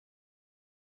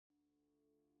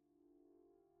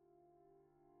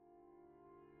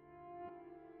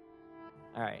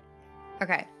All right.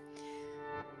 Okay.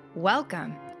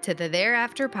 Welcome to the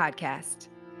Thereafter Podcast,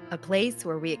 a place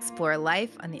where we explore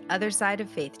life on the other side of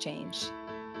faith change.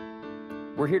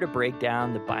 We're here to break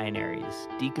down the binaries,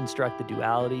 deconstruct the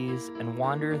dualities, and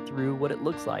wander through what it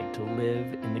looks like to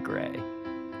live in the gray.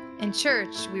 In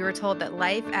church, we were told that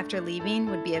life after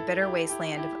leaving would be a bitter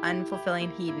wasteland of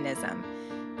unfulfilling hedonism,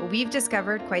 but we've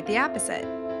discovered quite the opposite.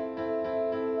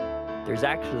 There's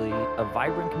actually a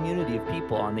vibrant community of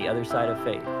people on the other side of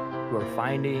faith who are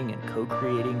finding and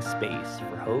co-creating space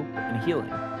for hope and healing.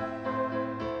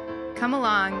 Come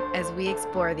along as we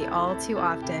explore the all too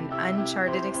often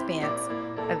uncharted expanse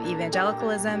of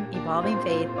evangelicalism, evolving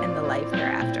faith, and the life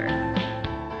thereafter.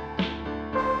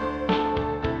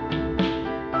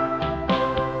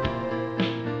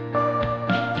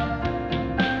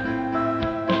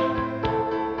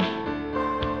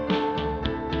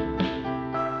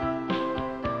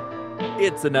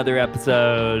 It's another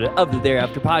episode of the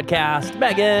Thereafter Podcast.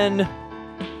 Megan,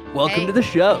 welcome to the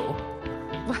show.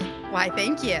 Why,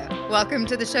 thank you. Welcome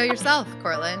to the show yourself,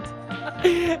 Cortland.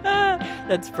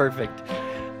 That's perfect.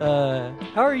 How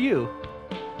are you?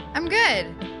 I'm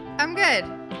good.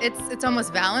 It's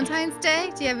almost Valentine's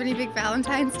Day. Do you have any big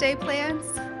Valentine's Day plans?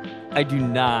 I do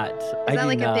not. Is that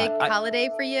like a big holiday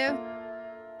for you?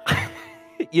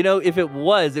 You know, if it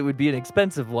was, it would be an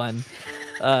expensive one.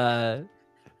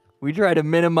 We try to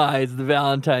minimize the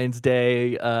Valentine's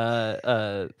Day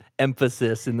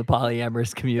emphasis in the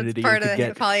polyamorous community. It's part of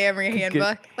the polyamory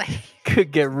handbook. Could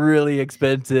get really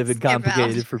expensive and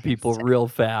complicated for people real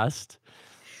fast.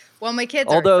 Well, my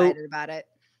kids are excited about it.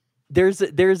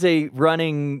 There's a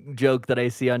running joke that I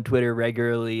see on Twitter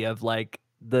regularly of like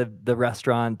the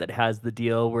restaurant that has the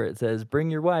deal where it says, bring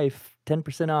your wife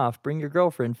 10% off, bring your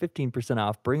girlfriend 15%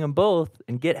 off, bring them both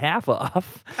and get half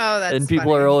off. Oh, that's And people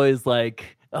funny. are always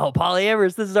like, oh,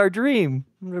 polyamorous, this is our dream.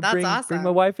 That's awesome. Bring my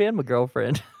wife and my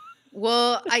girlfriend.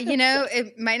 Well,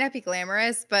 it might not be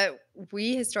glamorous, but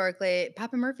we historically,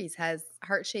 Papa Murphy's has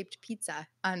heart-shaped pizza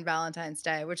on Valentine's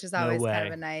Day, which is always kind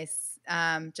of a nice,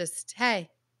 hey,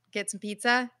 get some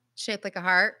pizza shaped like a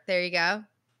heart. There you go.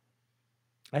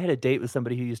 I had a date with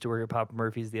somebody who used to work at Papa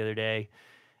Murphy's the other day,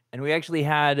 and we actually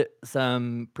had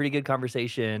some pretty good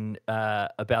conversation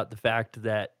about the fact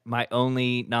that my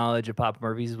only knowledge of Papa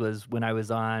Murphy's was when I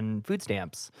was on food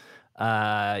stamps.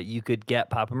 You could get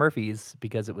Papa Murphy's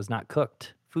because it was not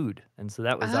cooked food. And so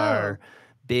that was our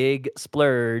big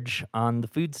splurge on the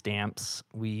food stamps.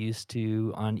 We used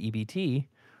to, on EBT,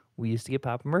 we used to get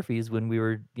Papa Murphy's when we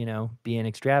were, being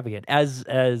extravagant, as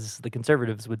the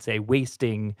conservatives would say,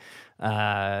 wasting,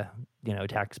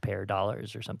 taxpayer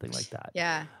dollars or something like that.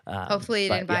 Yeah. Hopefully you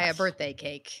didn't buy a birthday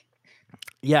cake.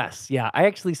 Yes. Yeah. I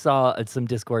actually saw some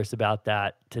discourse about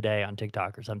that today on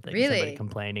TikTok or something. Really? Somebody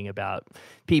complaining about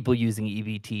people using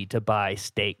EBT to buy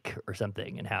steak or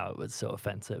something and how it was so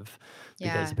offensive.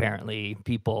 Yeah. Because apparently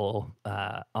people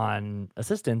on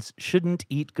assistance shouldn't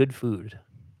eat good food.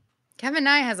 Kevin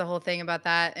Nye has a whole thing about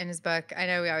that in his book. I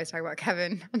know we always talk about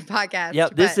Kevin on the podcast.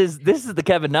 Yep, this is the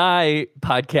Kevin Nye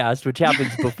podcast, which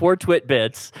happens before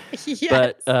TwitBits,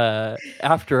 yes. but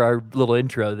after our little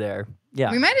intro there.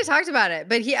 Yeah, we might have talked about it,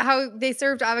 but how they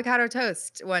served avocado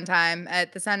toast one time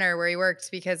at the center where he worked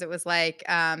because it was like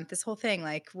this whole thing,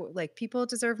 like people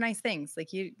deserve nice things. Like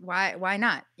why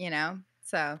not?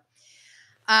 So,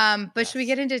 but yes. Should we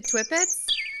get into TwitBits?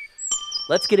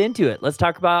 Let's get into it. Let's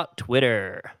talk about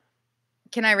Twitter.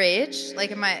 Can I rage?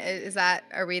 Like,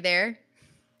 are we there?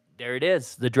 There it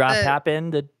is. The drop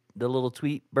happened, the little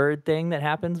tweet bird thing that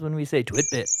happens when we say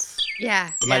TwitBits.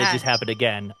 Yeah. It might have just happened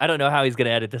again. I don't know how he's going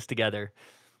to edit this together.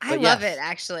 I love it,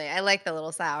 actually. I like the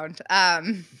little sound.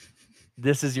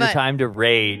 This is your time to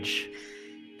rage.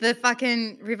 The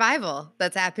fucking revival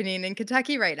that's happening in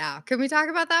Kentucky right now. Can we talk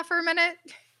about that for a minute?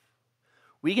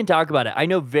 We can talk about it. I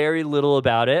know very little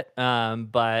about it,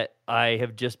 but I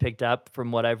have just picked up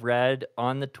from what I've read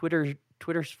on the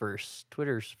Twitter's first.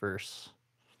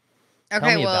 Okay,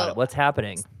 Tell me about it. What's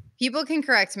happening? People can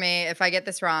correct me if I get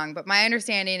this wrong, but my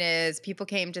understanding is people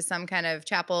came to some kind of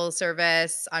chapel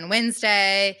service on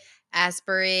Wednesday.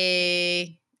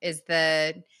 Asbury is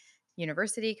the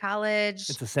university, college.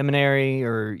 It's a seminary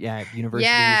or university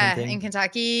or something. In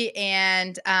Kentucky.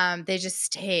 And they just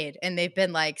stayed and they've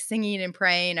been like singing and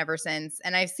praying ever since.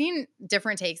 And I've seen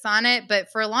different takes on it,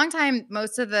 but for a long time,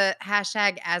 most of the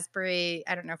hashtag Asbury,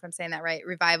 I don't know if I'm saying that right,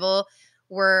 revival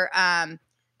were,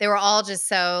 they were all just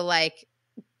so like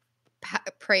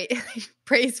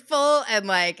praiseful and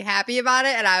like happy about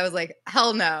it. And I was like,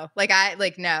 hell no.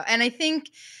 No. And I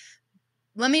think,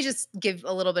 let me just give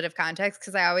a little bit of context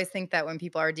because I always think that when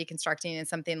people are deconstructing and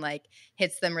something like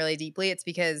hits them really deeply, it's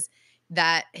because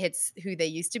that hits who they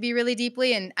used to be really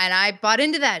deeply. And I bought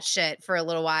into that shit for a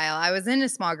little while. I was in a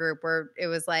small group where it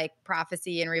was like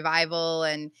prophecy and revival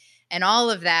and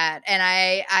all of that. And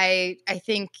I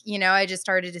think, I just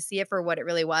started to see it for what it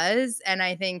really was. And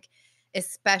I think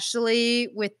especially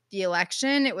with the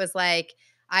election, it was like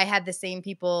I had the same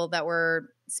people that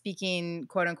were speaking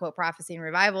quote unquote prophecy and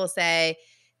revival say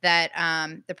that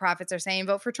the prophets are saying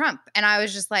vote for Trump. And I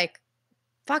was just like,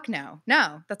 fuck no,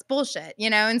 that's bullshit,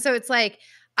 And so it's like,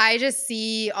 I just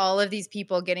see all of these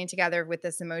people getting together with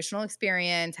this emotional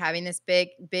experience, having this big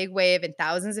wave and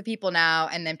thousands of people now.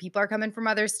 And then people are coming from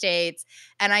other states.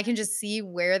 And I can just see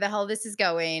where the hell this is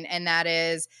going. And that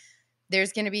is,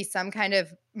 there's going to be some kind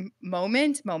of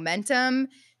momentum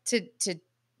to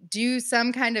do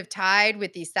some kind of tide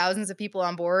with these thousands of people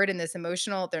on board and this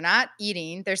emotional, they're not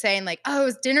eating. They're saying like, oh, it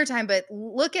was dinner time, but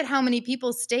look at how many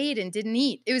people stayed and didn't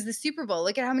eat. It was the Super Bowl.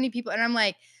 Look at how many people. And I'm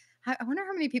like, I wonder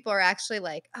how many people are actually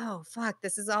like, oh, fuck,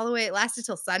 this is all the way. It lasted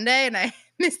till Sunday and I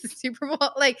missed the Super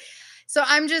Bowl. Like, so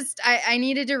I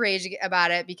needed to rage about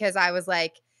it because I was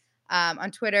like, on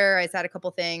Twitter, I said a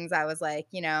couple things. I was like,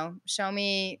 show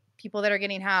me people that are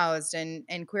getting housed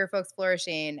and queer folks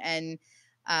flourishing and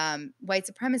white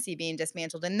supremacy being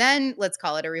dismantled, and then let's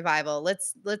call it a revival.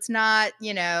 Let's not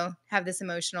have this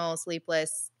emotional,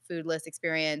 sleepless, foodless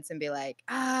experience and be like,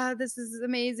 this is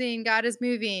amazing, God is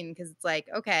moving, because it's like,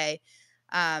 okay.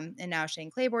 And now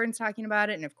Shane Claiborne's talking about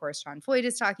it, and of course Sean Floyd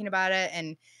is talking about it,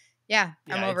 and yeah,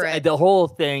 I'm Yeah, over it. the whole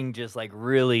thing just like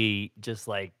really just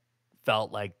like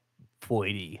felt like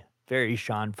Floydy, very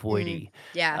Sean Mm, Floydy,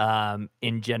 yeah.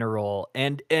 in general.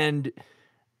 And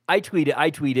I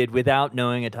tweeted without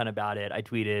knowing a ton about it. I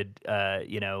tweeted,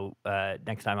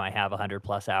 next time I have a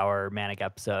 100+ hour manic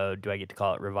episode, do I get to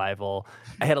call it revival?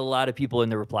 I had a lot of people in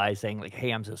the replies saying like,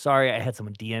 "Hey, I'm so sorry." I had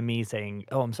someone DM me saying,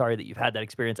 "Oh, I'm sorry that you've had that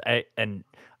experience."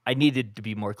 I needed to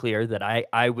be more clear that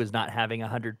I was not having a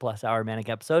 100+ hour manic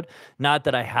episode. Not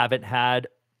that I haven't had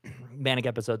manic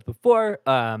episodes before,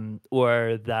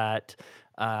 or that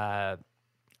uh,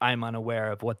 I'm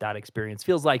unaware of what that experience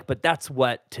feels like. But that's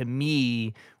what, to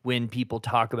me, when people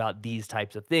talk about these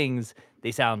types of things,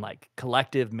 they sound like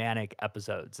collective manic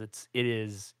episodes.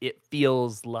 It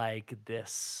feels like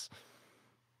this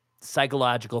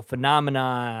psychological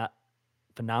phenomenon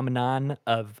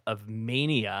of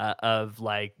mania, of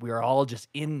like we're all just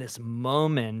in this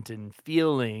moment and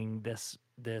feeling this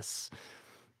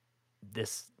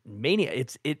mania.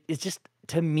 It's just,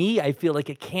 to me, I feel like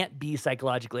it can't be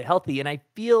psychologically healthy, and I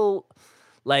feel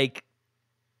like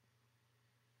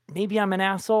maybe I'm an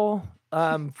asshole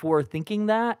for thinking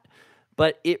that,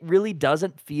 but it really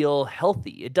doesn't feel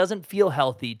healthy. It doesn't feel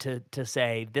healthy to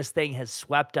say this thing has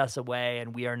swept us away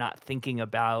and we are not thinking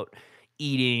about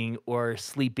eating or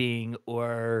sleeping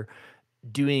or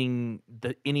doing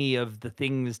any of the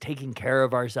things, taking care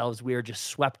of ourselves. We are just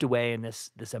swept away in this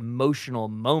emotional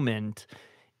moment.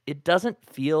 It doesn't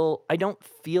feel I don't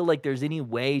feel like there's any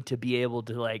way to be able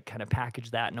to, like, kinda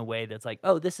package that in a way that's like,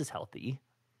 "Oh, this is healthy.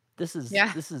 This is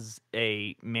Yeah. this is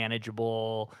a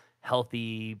manageable,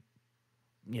 healthy,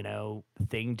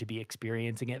 thing to be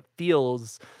experiencing." It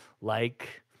feels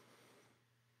like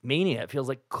mania. It feels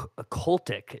like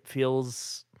occultic. It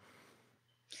feels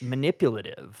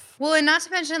manipulative. Well, and not to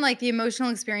mention like the emotional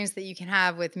experience that you can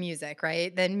have with music,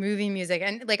 right? Then moving music.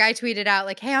 And like I tweeted out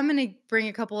like, "Hey, I'm going to bring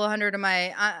a couple of hundred of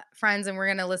my friends and we're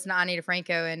going to listen to Ani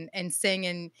DeFranco and sing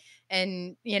and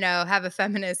have a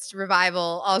feminist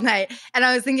revival all night." And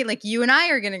I was thinking like you and I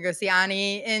are going to go see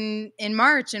Ani in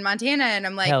March in Montana, and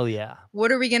I'm like, Hell yeah.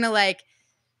 what are we going to like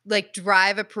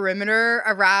drive a perimeter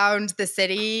around the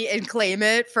city and claim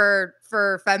it for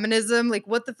feminism? Like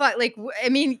what the fuck? Like I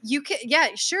mean, you could, yeah,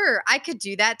 sure, I could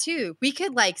do that too. We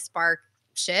could like spark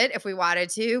shit if we wanted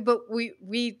to, but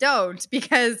we don't,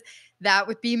 because that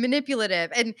would be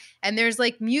manipulative. And there's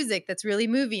like music that's really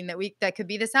moving that could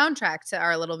be the soundtrack to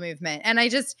our little movement. And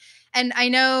I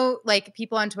know like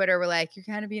people on Twitter were like, "You're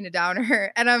kind of being a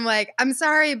downer." And I'm like, "I'm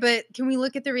sorry, but can we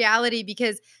look at the reality?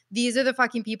 Because these are the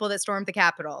fucking people that stormed the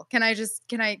Capitol. Can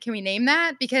we name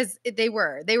that? Because they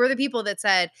were the people that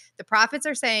said the prophets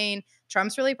are saying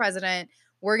Trump's really president.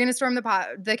 We're going to storm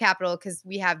the Capitol because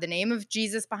we have the name of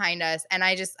Jesus behind us." And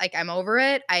I just like, I'm over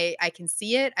it. I can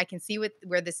see it. I can see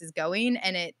where this is going.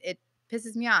 And it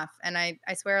pisses me off. And I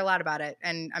swear a lot about it.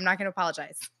 And I'm not going to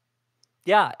apologize.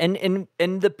 Yeah, and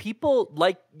the people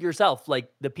like yourself,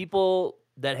 like the people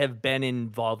that have been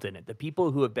involved in it, the people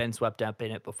who have been swept up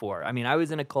in it before. I mean, I was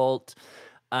in a cult.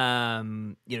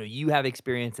 you have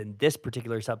experience in this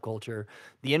particular subculture.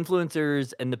 The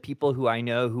influencers and the people who I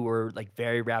know who are like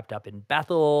very wrapped up in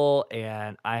Bethel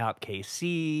and IHOP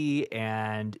KC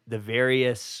and the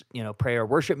various, prayer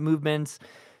worship movements,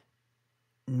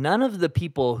 none of the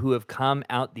people who have come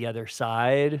out the other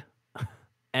side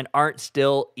and aren't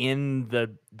still in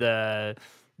the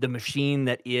machine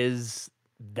that is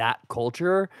that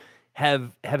culture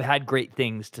have had great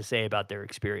things to say about their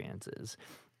experiences.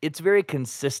 It's very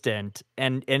consistent,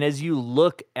 and as you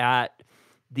look at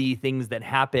the things that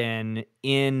happen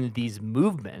in these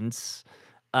movements,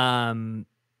 um,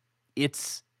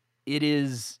 it's it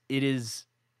is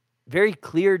very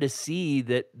clear to see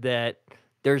that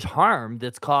there's harm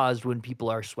that's caused when people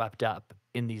are swept up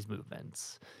in these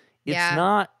movements. It's Yeah.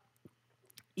 not,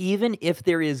 even if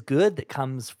there is good that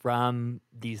comes from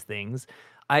these things,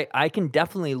 I can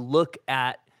definitely look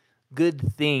at good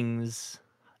things,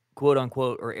 quote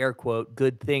unquote or air quote,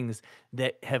 good things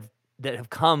that have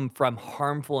come from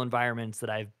harmful environments that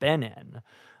I've been in.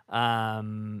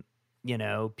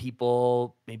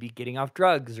 People maybe getting off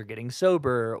drugs or getting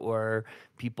sober, or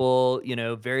people,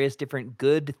 various different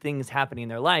good things happening in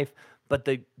their life, but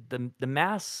the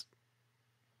mass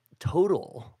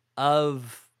total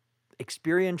of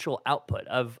experiential output,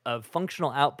 of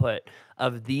functional output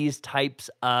of these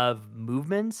types of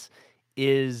movements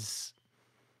is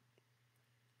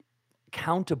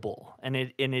countable, and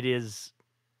it is,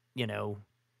 you know,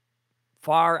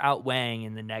 far outweighing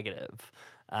in the negative.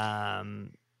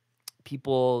 Um,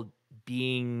 People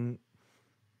being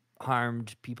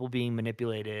harmed, people being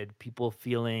manipulated, people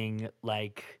feeling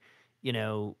like, you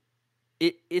know,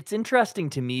 it's interesting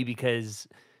to me because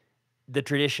the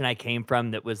tradition I came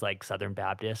from that was like Southern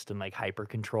Baptist and like hyper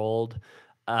controlled,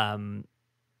 um,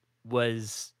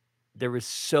 was there was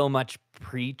so much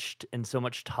preached and so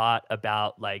much taught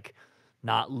about like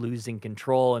not losing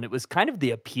control. And it was kind of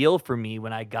the appeal for me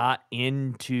when I got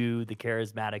into the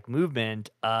charismatic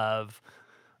movement of,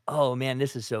 oh man,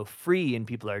 this is so free and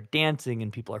people are dancing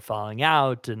and people are falling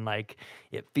out and like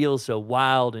it feels so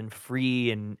wild and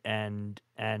free and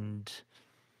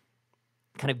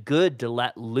kind of good to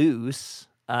let loose.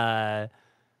 And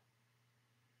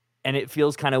it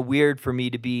feels kind of weird for me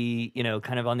to be,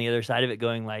 kind of on the other side of it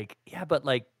going like, yeah, but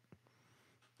like,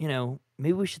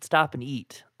 maybe we should stop and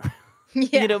eat.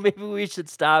 Yeah. Maybe we should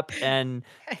stop and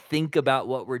think about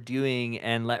what we're doing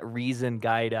and let reason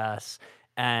guide us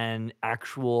and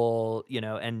actual,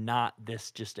 and not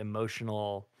this just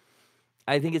emotional.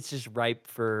 I think it's just ripe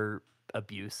for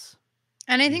abuse,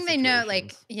 And I these think they know,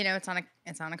 like, situations.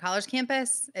 it's on a college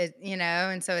campus,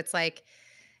 and so it's like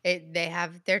they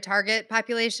have their target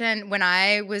population. When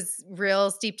I was real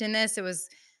steeped in this, it was,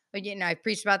 I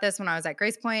preached about this when I was at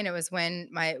Grace Point. It was when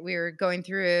we were going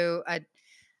through a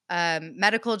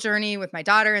medical journey with my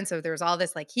daughter, and so there was all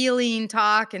this like healing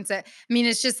talk, and so I mean,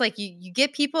 it's just like you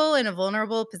get people in a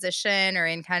vulnerable position or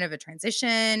in kind of a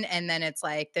transition, and then it's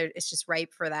like it's just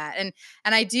ripe for that. And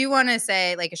I do want to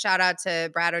say like a shout out to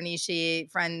Brad Onishi,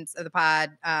 friends of the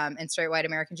pod, and Straight White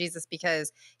American Jesus,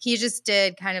 because he just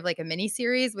did kind of like a mini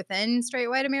series within Straight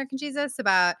White American Jesus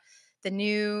about the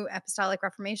New Apostolic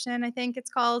Reformation, I think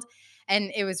it's called,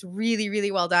 and it was really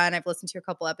really well done. I've listened to a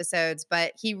couple episodes,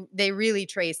 but they really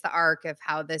trace the arc of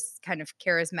how this kind of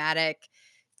charismatic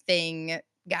thing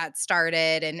got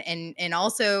started, and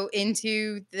also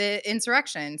into the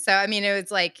insurrection. So I mean, it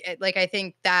was like I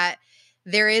think that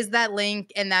there is that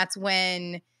link, and that's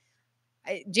when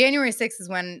January 6th is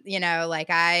when, like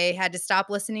I had to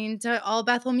stop listening to all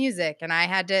Bethel music, and I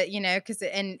had to, cause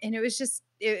and it was just,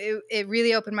 it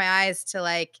really opened my eyes to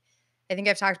like, I think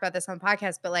I've talked about this on the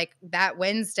podcast, but like that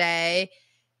Wednesday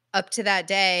up to that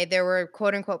day, there were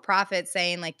quote unquote prophets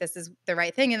saying like, this is the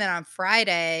right thing. And then on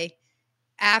Friday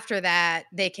after that,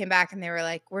 they came back and they were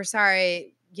like, we're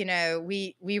sorry.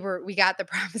 We got the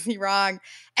prophecy wrong.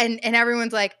 And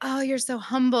everyone's like, oh, you're so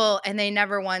humble. And they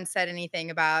never once said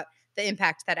anything about the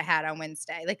impact that it had on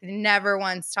Wednesday. Like they never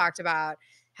once talked about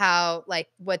how like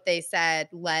what they said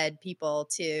led people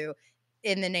to,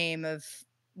 in the name of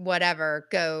whatever,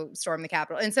 go storm the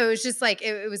Capitol. And so it was just like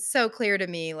it was so clear to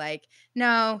me, like,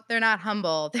 no, they're not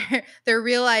humble. They're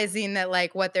realizing that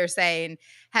like what they're saying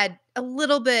had a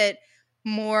little bit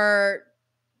more,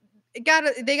 they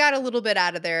got a little bit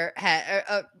out of their head,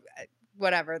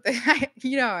 whatever. How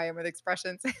I am with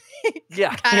expressions.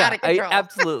 Yeah, Got out yeah, of I control.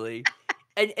 absolutely.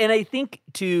 And I think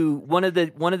too, one of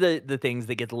the things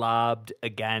that gets lobbed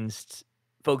against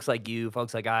folks like you,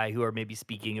 folks like I, who are maybe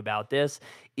speaking about this,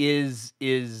 is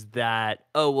that,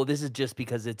 oh, well, this is just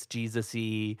because it's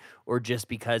Jesus-y or just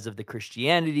because of the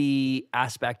Christianity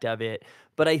aspect of it.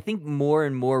 But I think more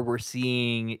and more we're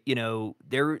seeing,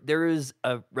 there is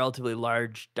a relatively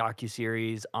large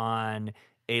docuseries on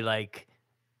a like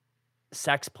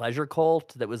sex pleasure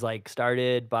cult that was like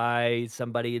started by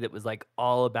somebody that was like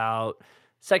all about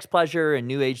sex pleasure and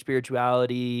new age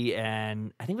spirituality,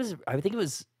 and I think it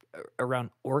was around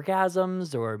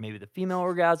orgasms or maybe the female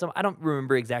orgasm. I don't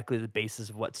remember exactly the basis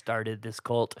of what started this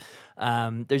cult.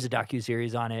 There's a docu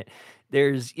series on it.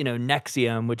 There's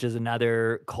Nexium, which is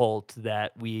another cult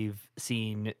that we've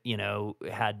seen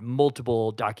had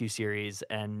multiple docu series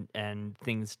and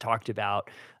things talked about,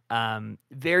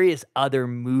 various other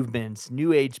movements,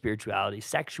 new age spirituality,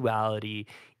 sexuality,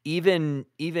 even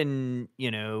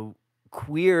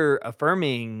queer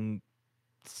affirming,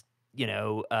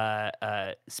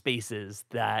 spaces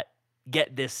that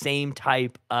get this same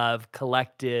type of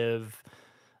collective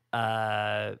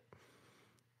uh,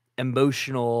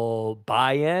 emotional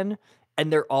buy-in,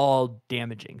 and they're all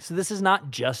damaging. So this is not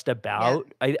just Yeah.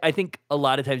 about, I think a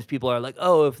lot of times people are like,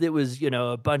 oh, if it was,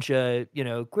 a bunch of,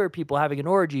 queer people having an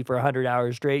orgy for 100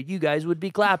 hours straight, you guys would be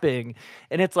clapping.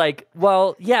 And it's like,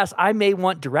 well, yes, I may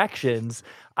want directions.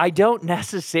 I don't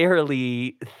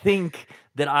necessarily think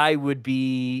that I would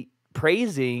be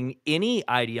praising any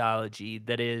ideology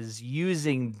that is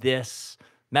using this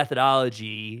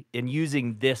methodology and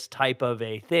using this type of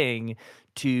a thing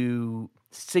to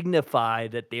signify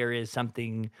that there is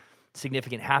something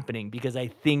significant happening, because I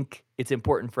think it's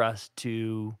important for us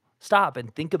to stop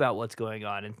and think about what's going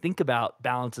on and think about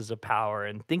balances of power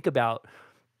and think about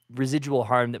residual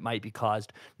harm that might be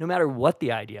caused no matter what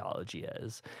the ideology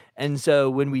is. And so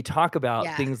when we talk about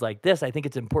Yeah. things like this, I think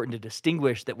it's important to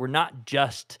distinguish that we're not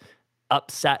just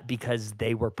upset because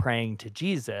they were praying to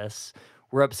Jesus.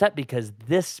 We're upset because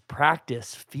this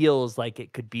practice feels like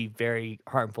it could be very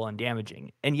harmful and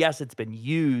damaging. And yes, it's been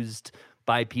used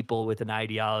by people with an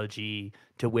ideology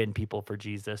to win people for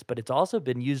Jesus, but it's also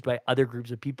been used by other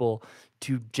groups of people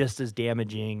to just as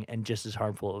damaging and just as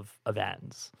harmful of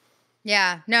ends.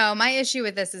 Yeah. No, my issue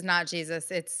with this is not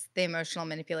Jesus. It's the emotional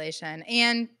manipulation.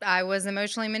 And I was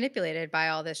emotionally manipulated by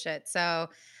all this shit. So,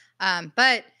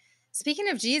 but speaking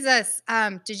of Jesus,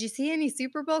 did you see any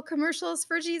Super Bowl commercials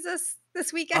for Jesus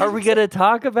this Are we weekend? going to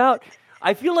talk about,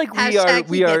 I feel like we are Hashtag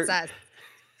he we gets are us.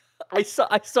 I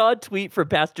saw a tweet from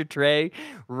Pastor Trey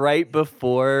right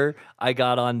before I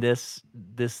got on this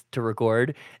to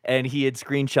record, and he had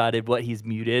screenshotted what he's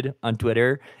muted on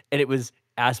Twitter, and it was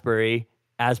Asbury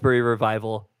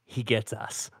Revival, he gets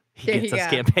us. He There gets you us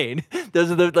go. campaign.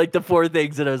 Those are the four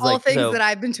things that I was All like, things so that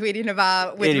I've been tweeting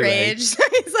about with anyway, rage.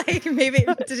 He's like, maybe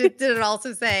did it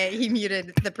also say he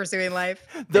muted the pursuing life?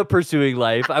 the pursuing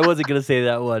life. I wasn't gonna say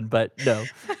that one, but no.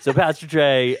 So Pastor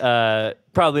Trey,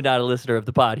 probably not a listener of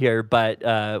the pod here, but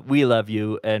we love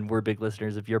you and we're big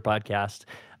listeners of your podcast.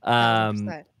 Um,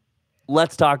 100%.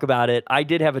 let's talk about it. I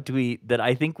did have a tweet that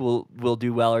I think will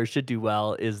do well or should do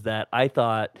well, is that I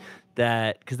thought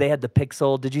that because they had the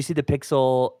Pixel, did you see the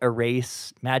Pixel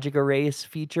magic erase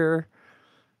feature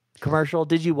commercial?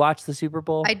 Did you watch the Super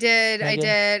Bowl, I did. I Megan?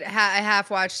 did. I half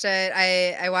watched it.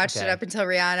 I watched it Okay. up until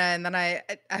Rihanna, and then I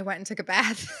went and took a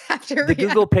bath after The Rihanna.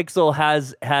 Google Pixel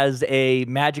has a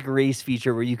magic erase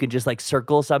feature where you can just like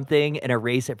circle something and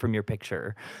erase it from your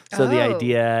picture. So the Oh,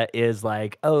 idea is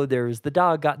like, oh, there's the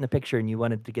dog got in the picture and you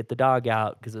wanted to get the dog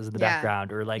out because it was in the yeah,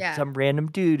 background, or like yeah. some random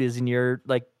dude is in your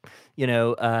like,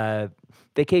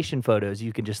 vacation photos.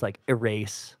 You can just like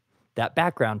erase that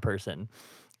background person.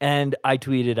 And I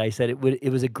tweeted, I said it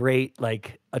was a great,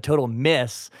 like a total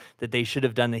miss that they should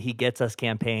have done the He Gets Us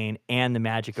campaign and the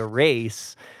magic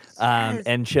erase, Yes.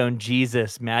 and shown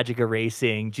Jesus magic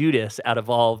erasing Judas out of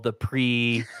all the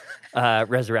pre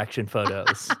resurrection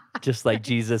photos. Just like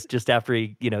Jesus, just after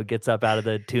he, gets up out of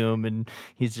the tomb and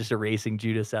he's just erasing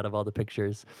Judas out of all the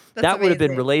pictures. That's That would have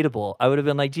been amazing. relatable. I would have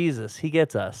been like, Jesus, he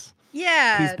gets us. He's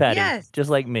Yeah. petty, Yes. just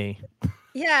like me.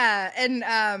 Yeah.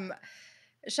 And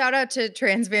shout out to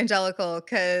Transvangelical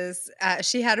because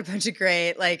she had a bunch of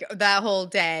great, like that whole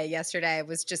day yesterday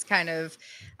was just kind of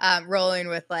rolling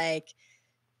with like,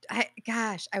 I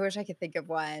wish I could think of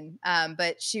one.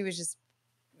 But she was just,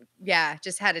 yeah,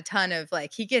 just had a ton of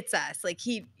like, he gets us, like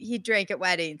he drank at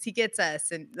weddings, he gets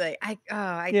us, and like I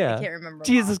Yeah. can't remember them all.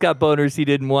 Jesus got boners he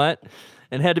didn't want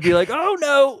and had to be like, oh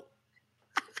no.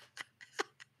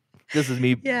 This is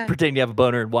me Yeah. pretending to have a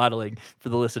boner and waddling for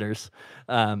the listeners.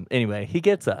 Anyway, he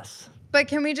gets us. But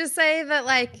can we just say that,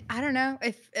 like, I don't know,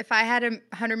 if I had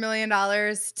 $100 million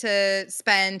to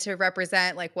spend to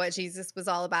represent like what Jesus was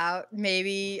all about,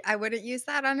 maybe I wouldn't use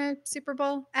that on a Super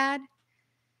Bowl ad.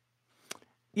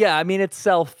 Yeah, I mean, it's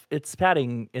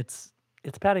patting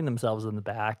themselves on the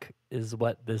back is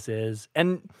what this is,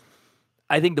 and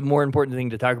I think the more important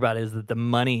thing to talk about is that the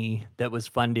money that is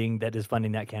funding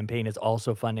that campaign is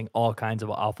also funding all kinds of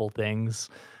awful things.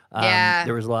 Yeah.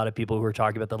 There was a lot of people who were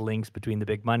talking about the links between the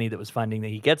big money that was funding the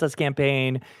He Gets Us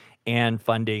campaign and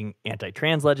funding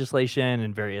anti-trans legislation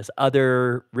and various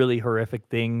other really horrific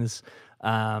things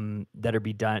that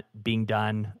are being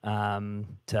done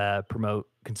to promote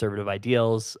conservative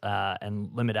ideals and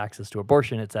limit access to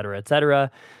abortion, et cetera, et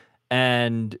cetera.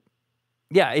 And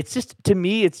yeah, it's just to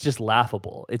me, it's just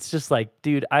laughable. It's just like,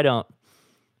 dude, I don't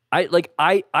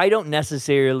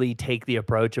necessarily take the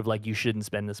approach of like you shouldn't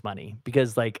spend this money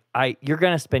because like you're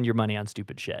gonna spend your money on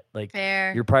stupid shit. Like your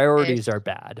Fair-ish. priorities are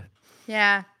bad.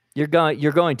 Yeah. You're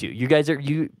going to. You guys are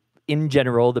you in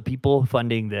general, the people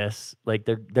funding this, like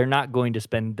they're not going to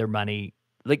spend their money.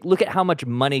 Like look at how much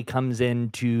money comes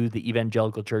into the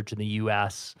evangelical church in the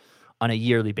US on a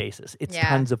yearly basis. It's Yeah.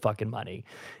 tons of fucking money.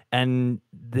 And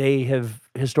they have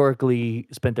historically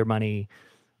spent their money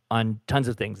on tons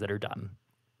of things that are dumb.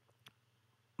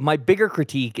 My bigger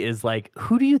critique is like,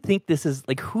 who do you think this is?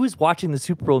 Like, who's watching the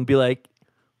Super Bowl and be like,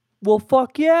 well,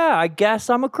 fuck yeah, I guess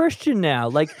I'm a Christian now.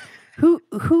 Like,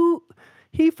 who,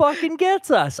 he fucking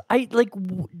gets us.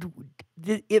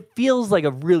 It feels like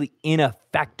a really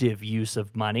ineffective use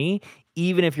of money,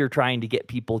 even if you're trying to get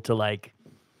people to like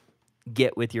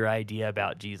get with your idea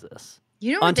about Jesus.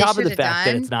 You know On what they top of should the have fact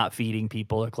that it's done? not feeding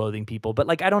people or clothing people, but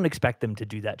like, I don't expect them to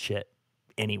do that shit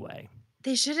anyway.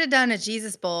 They should have done a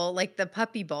Jesus Bowl, like the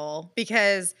Puppy Bowl,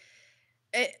 because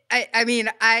I mean,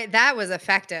 I that was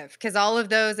effective because all of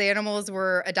those animals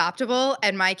were adoptable,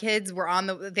 and my kids were on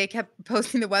the. They kept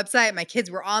posting the website. My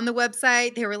kids were on the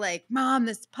website. They were like, "Mom,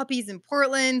 this puppy's in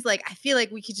Portland. Like, I feel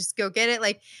like we could just go get it."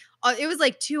 Like, it was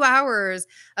like 2 hours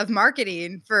of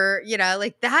marketing for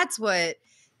like that's what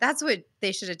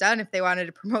they should have done if they wanted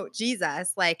to promote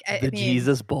Jesus. Like, I The mean,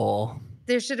 Jesus Bowl.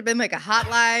 there should have been like a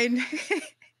hotline.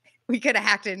 We could have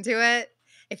hacked into it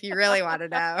if you really want to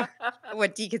know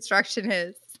what deconstruction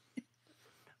is.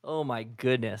 Oh my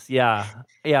goodness. Yeah.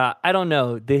 Yeah. I don't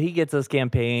know. The He Gets Us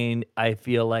campaign, I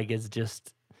feel like is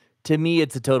just to me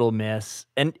it's a total miss.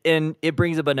 And it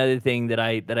brings up another thing that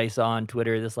I saw on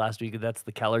Twitter this last week. That's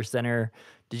the Keller Center.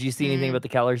 Did you see anything Mm, about the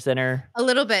Keller Center? a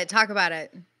little bit. Talk about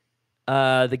it.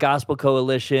 The Gospel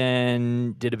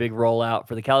Coalition did a big rollout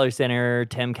for the Keller Center.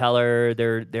 Tim Keller,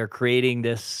 they're creating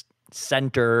this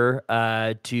center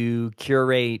to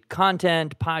curate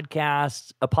content,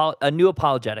 podcasts, a new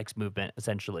apologetics movement,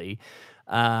 essentially.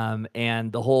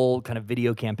 And the whole kind of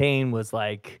video campaign was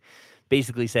like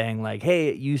basically saying like, hey,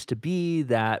 it used to be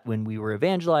that when we were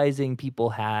evangelizing,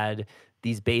 people had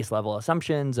these base level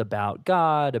assumptions about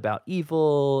God, about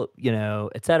evil,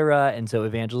 et cetera. And so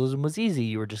evangelism was easy.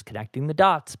 You were just connecting the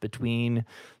dots between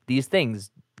these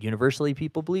things. Universally,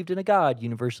 people believed in a God.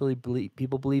 Universally,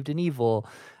 people believed in evil.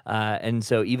 And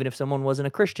so even if someone wasn't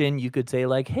a Christian, you could say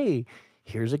like, hey,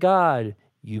 here's a God.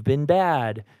 You've been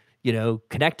bad.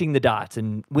 Connecting the dots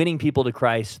and winning people to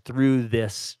Christ through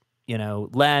this,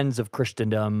 lens of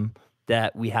Christendom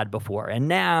that we had before. And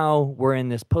now we're in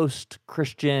this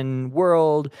post-Christian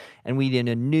world and we need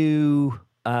a new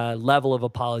level of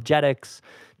apologetics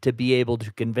to be able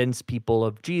to convince people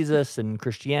of Jesus and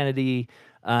Christianity.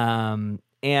 And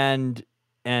the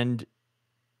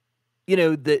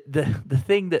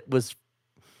thing that was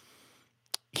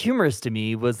humorous to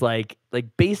me was like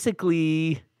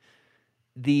basically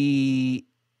the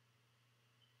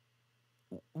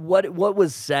what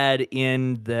was said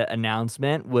in the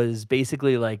announcement was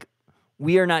basically like,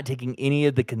 we are not taking any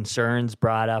of the concerns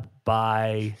brought up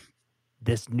by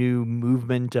this new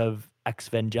movement of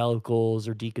ex-evangelicals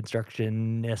or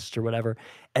deconstructionists or whatever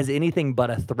as anything but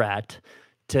a threat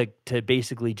to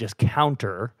basically just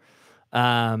counter.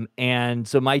 And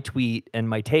so my tweet and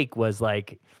my take was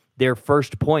like, their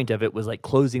first point of it was like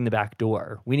closing the back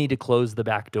door. We need to close the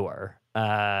back door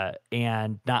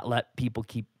and not let people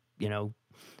keep,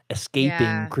 escaping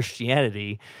Yeah.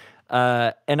 Christianity.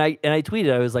 And I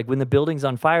tweeted, I was like, when the building's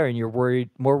on fire and you're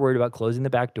more worried about closing the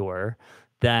back door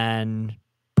than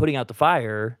putting out the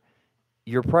fire,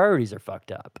 your priorities are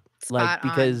fucked up. Like, Spot on.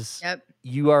 because Yep.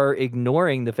 you are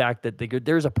ignoring the fact that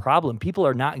there's a problem. People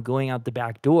are not going out the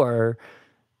back door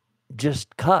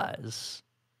just cause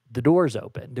the door's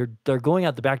open. They're going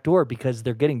out the back door because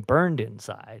they're getting burned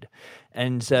inside.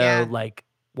 And so Yeah. like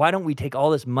why don't we take all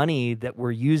this money that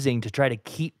we're using to try to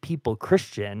keep people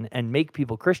Christian and make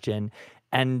people Christian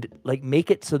and like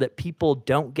make it so that people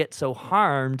don't get so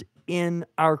harmed in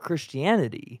our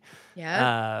Christianity. Yep.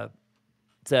 Uh,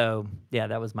 so yeah,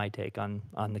 that was my take on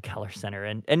the Keller Center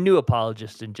and new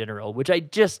apologists in general, which I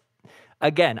just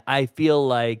again, I feel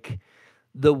like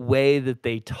the way that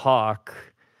they talk,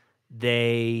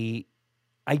 I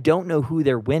don't know who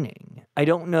they're winning. I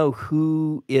don't know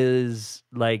who is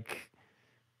like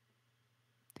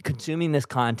consuming this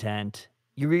content.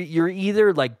 You're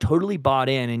either like totally bought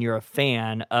in and you're a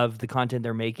fan of the content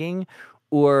they're making,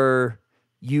 or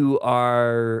you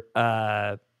are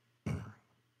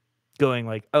going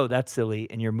like, oh, that's silly,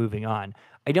 and you're moving on.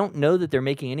 I don't know that they're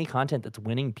making any content that's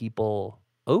winning people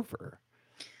over.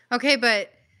 Okay,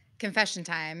 but confession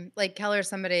time. Like Keller's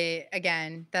somebody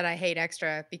again that I hate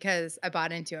extra because I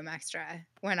bought into him extra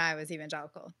when I was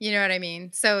evangelical. You know what I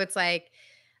mean? So it's like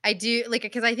I do like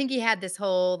because I think he had this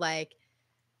whole like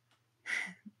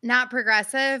not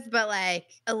progressive, but like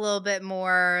a little bit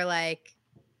more like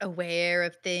aware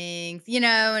of things, you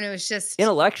know, and it was just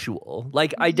Intellectual.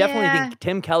 Like, I definitely yeah. think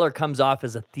Tim Keller comes off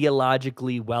as a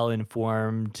theologically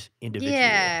well-informed individual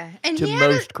Yeah. And to he had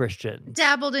most Christians.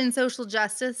 dabbled in social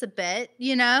justice a bit,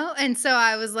 you know? And so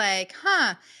I was like,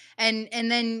 huh. And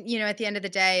then, you know, at the end of the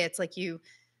day, it's like you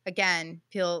again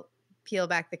peel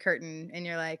back the curtain and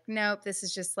you're like, nope, this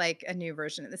is just like a new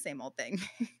version of the same old thing.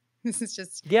 This is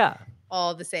just Yeah.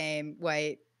 all the same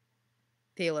white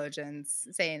theologians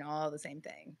saying all the same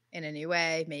thing in a new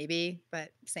way, maybe,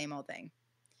 but same old thing.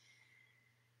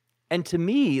 And to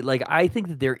me, like, I think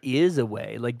that there is a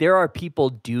way. Like, there are people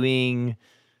doing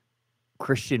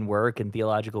Christian work and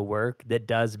theological work that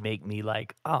does make me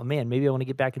like, oh man, maybe I want to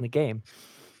get back in the game.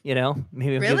 You know,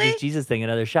 maybe I'm gonna give Really? this Jesus thing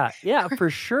another shot. Yeah,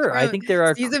 for sure. I think there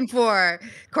are Season 4,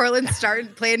 Cortland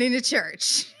started planning a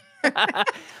church.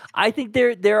 I think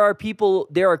there are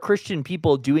Christian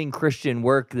people doing Christian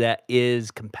work that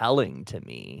is compelling to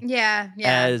me Yeah.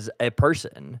 as a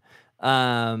person.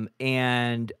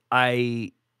 And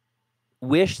I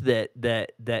wish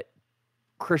that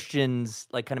Christians,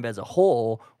 like kind of as a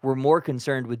whole, were more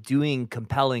concerned with doing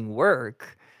compelling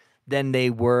work than they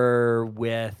were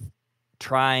with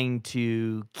trying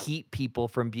to keep people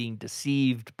from being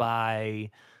deceived by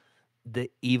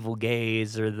the evil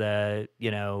gaze or the,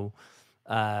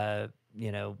 I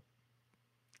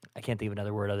can't think of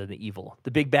another word other than evil. The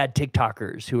big bad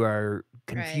TikTokers who are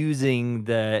Right. confusing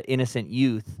the innocent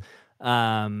youth.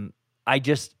 I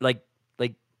just like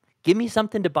give me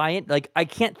something to buy in. Like, I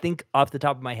can't think off the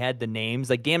top of my head the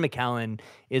names. Like, Dan McCallum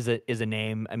is a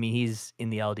name. I mean, he's in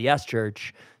the LDS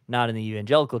church, not in the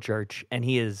evangelical church, and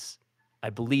he is, I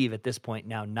believe, at this point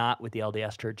now not with the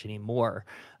LDS church anymore,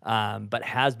 but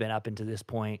has been up until this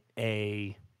point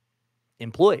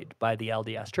employed by the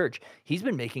LDS church. He's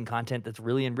been making content that's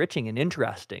really enriching and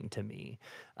interesting to me.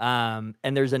 And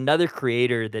there's another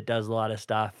creator that does a lot of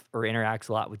stuff or interacts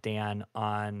a lot with Dan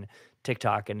on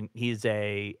TikTok, and he's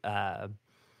a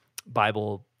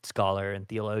Bible scholar and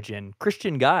theologian,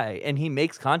 Christian guy, and he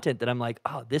makes content that I'm like,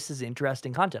 oh, this is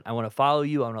interesting content. I want to follow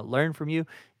you. I want to learn from you.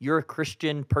 You're a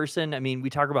Christian person. I mean,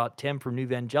 we talk about Tim from New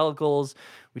Evangelicals.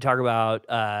 We talk about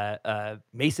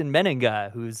Mason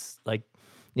Meninga, who's like,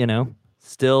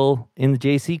 still in the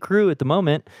JC crew at the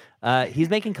moment.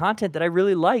 He's making content that I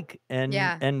really like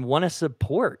and want to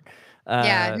support.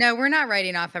 No, we're not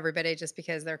writing off everybody just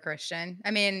because they're Christian. I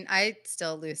mean, I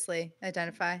still loosely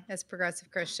identify as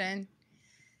progressive Christian.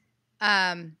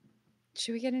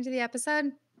 Should we get into the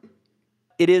episode?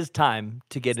 It is time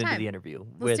to get into the interview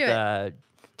with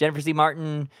Jennifer C.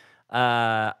 Martin.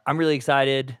 I'm really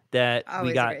excited that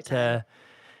we got to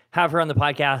have her on the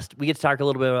podcast. We get to talk a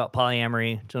little bit about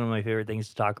polyamory. It's one of my favorite things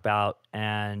to talk about.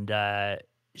 And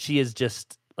she is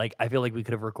just like, I feel like we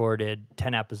could have recorded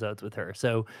 10 episodes with her.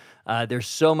 So there's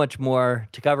so much more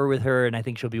to cover with her. And I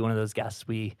think she'll be one of those guests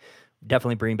we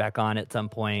definitely bring back on at some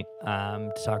point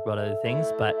to talk about other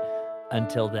things. But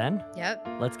until then,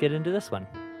 let's get into this one.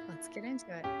 Let's get into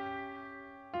it.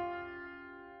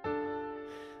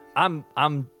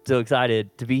 I'm so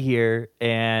excited to be here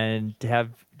and to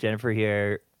have Jennifer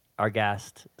here, our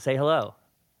guest. Say hello.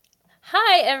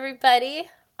 Hi, everybody.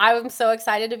 I'm so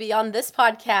excited to be on this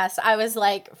podcast. I was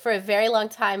like, for a very long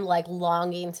time, like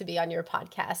longing to be on your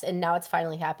podcast, and now it's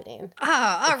finally happening.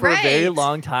 Oh, all for right. a very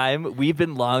long time, we've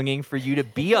been longing for you to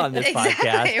be on this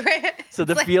podcast. Right? So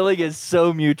the feeling is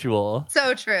so mutual.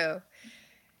 So true.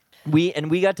 We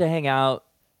got to hang out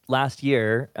last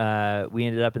year. We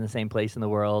ended up in the same place in the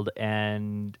world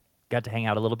and got to hang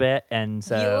out a little bit. And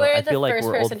so you were I feel like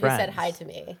we're old friends. the first person who said hi to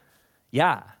me.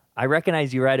 Yeah, I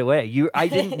recognize you right away. I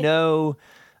didn't know.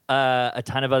 a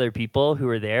ton of other people who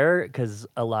were there, because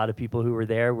a lot of people who were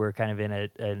there were kind of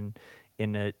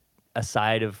in a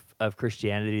side of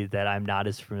Christianity that I'm not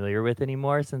as familiar with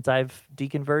anymore since I've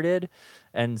deconverted.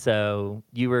 And so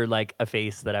you were like a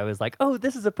face that I was like, oh,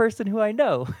 this is a person who I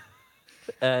know.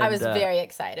 I And was very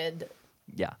excited.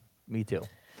 yeah, me too.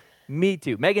 Me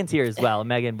too. Megan's here as well.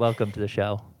 Megan, welcome to the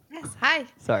show. Yes. Hi.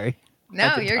 Sorry. No,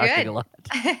 I've been you're talking good. a lot.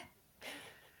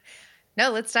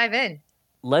 No, let's dive in.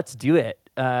 Let's do it.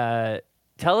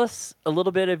 Tell us a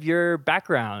little bit of your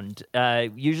background.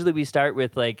 Usually we start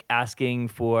with like asking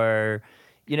for,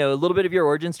 a little bit of your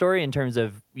origin story in terms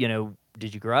of,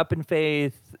 did you grow up in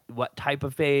faith? What type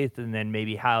of faith? And then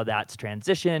maybe how that's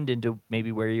transitioned into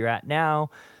maybe where you're at now,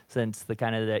 since the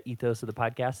kind of the ethos of the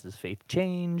podcast is faith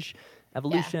change,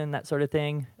 evolution, that sort of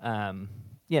thing.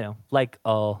 Like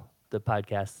all the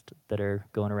podcasts that are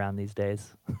going around these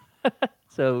days.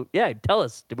 So yeah, tell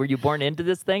us, were you born into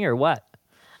this thing or what?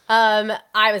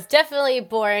 I was definitely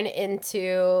born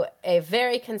into a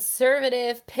very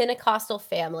conservative Pentecostal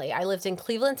family. I lived in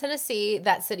Cleveland, Tennessee.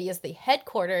 That city is the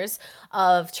headquarters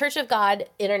of Church of God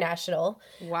International.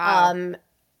 Wow.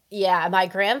 Yeah, my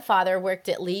grandfather worked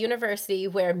at Lee University,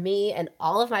 where me and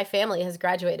all of my family has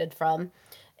graduated from.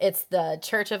 It's the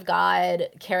Church of God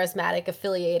charismatic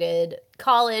affiliated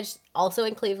college, also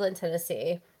in Cleveland,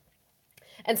 Tennessee.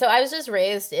 And so I was just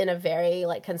raised in a very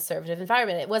like conservative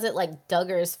environment. It wasn't like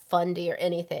Duggar's Fundy or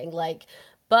anything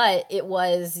but it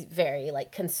was very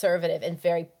like conservative and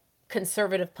very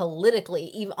conservative politically,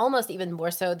 even almost even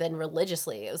more so than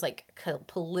religiously. It was like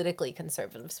politically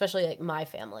conservative, especially like my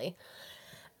family.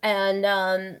 And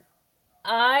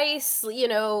I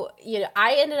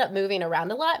ended up moving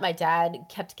around a lot. My dad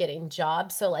kept getting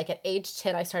jobs. So like at age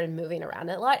 10, I started moving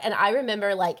around a lot. And I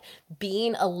remember like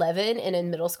being 11 and in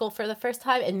middle school for the first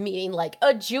time and meeting like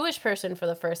a Jewish person for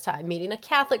the first time, meeting a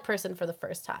Catholic person for the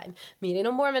first time, meeting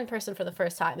a Mormon person for the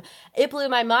first time. It blew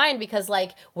my mind because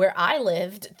like where I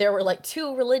lived, there were like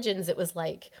two religions. It was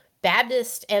like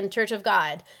Baptist and Church of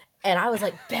God. And I was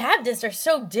like, Baptists are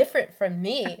so different from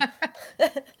me.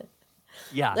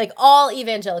 Yeah. Like all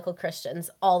evangelical Christians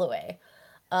all the way.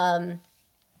 And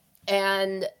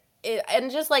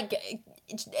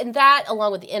that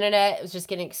along with the internet, it was just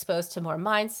getting exposed to more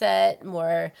mindset,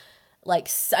 more like,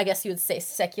 I guess you would say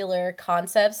secular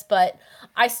concepts, but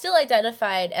I still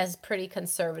identified as pretty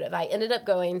conservative. I ended up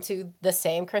going to the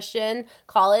same Christian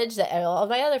college that all of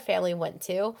my other family went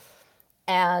to.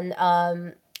 And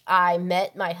I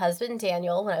met my husband,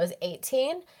 Daniel, when I was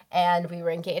 18, and we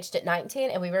were engaged at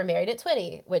 19, and we were married at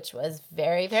 20, which was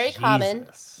very, very common.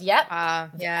 Yep.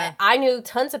 Yeah. I knew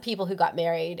tons of people who got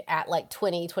married at like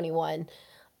 20, 21,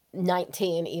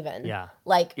 19 even. Yeah.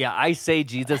 Like, yeah, I say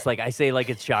Jesus, like I say like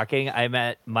it's shocking. I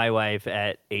met my wife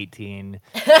at 18,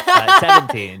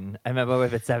 17. I met my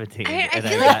wife at 17 I and feel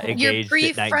I got like your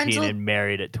engaged at 19 prefrontal- and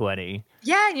married at 20.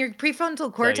 Yeah, and your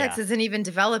prefrontal cortex yeah. isn't even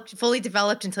fully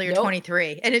developed until you're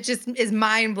 23. And it just is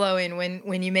mind blowing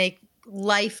when you make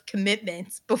life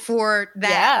commitments before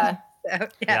that. So,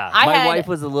 Yeah. My wife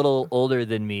was a little older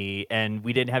than me, and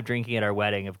we didn't have drinking at our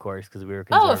wedding, of course, because we were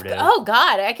conservative. Oh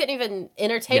God, I couldn't even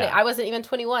entertain it. I wasn't even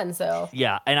 21, so.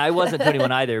 Yeah, and I wasn't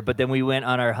 21 either, but then we went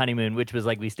on our honeymoon, which was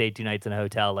like we stayed 2 nights in a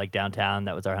hotel like downtown.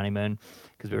 That was our honeymoon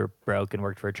because we were broke and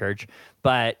worked for a church.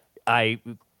 But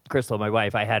Crystal, my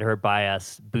wife, I had her buy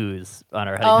us booze on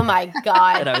our honeymoon. Oh my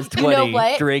God. And I was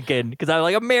 20 drinking because I was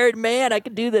like, I'm a married man. I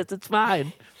can do this. It's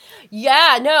fine.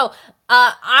 Yeah, no.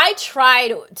 I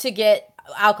tried to get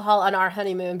alcohol on our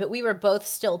honeymoon, but we were both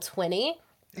still 20.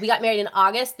 We got married in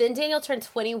August. Then Daniel turned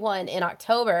 21 in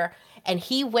October. And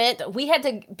we had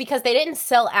to, because they didn't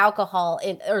sell alcohol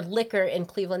or liquor in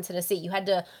Cleveland, Tennessee. You had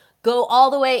to go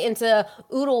all the way into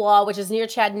Ooltewah, which is near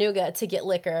Chattanooga, to get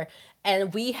liquor.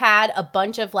 And we had a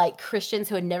bunch of like Christians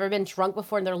who had never been drunk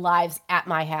before in their lives at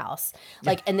my house.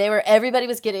 Like, and everybody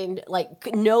was getting like,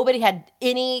 nobody had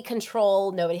any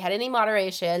control. Nobody had any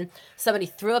moderation. Somebody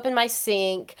threw up in my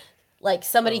sink. Like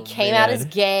somebody came out as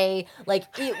gay. Like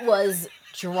it was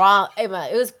drama. It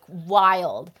was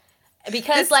wild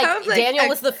because like Daniel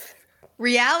was the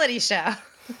reality show.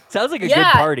 Sounds like a good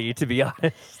party, to be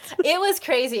honest. It was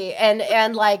crazy.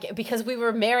 And like, because we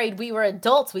were married, we were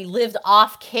adults. We lived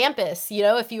off campus. You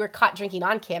know, if you were caught drinking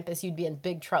on campus, you'd be in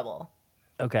big trouble.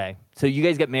 Okay. So you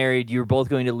guys got married. You were both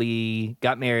going to Lee,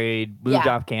 got married, moved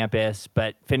off campus,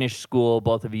 but finished school,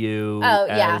 both of you,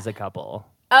 as a couple.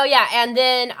 Oh, yeah. And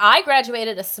then I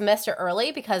graduated a semester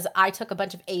early because I took a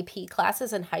bunch of AP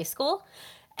classes in high school.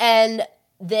 And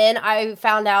then I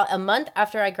found out a month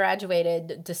after I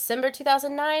graduated, December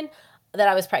 2009, that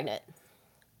I was pregnant.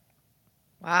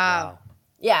 Wow.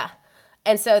 Yeah.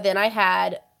 And so then I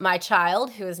had my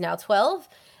child, who is now 12.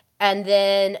 And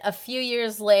then a few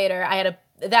years later,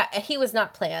 he was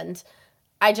not planned.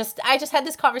 I just had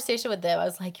this conversation with them. I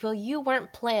was like, well, you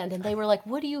weren't planned. And they were like,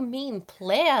 what do you mean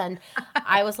planned?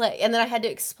 I was like, and then I had to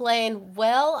explain,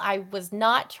 well, I was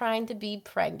not trying to be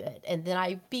pregnant. And then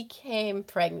I became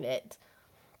pregnant.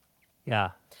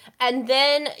 Yeah. And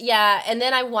then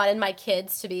I wanted my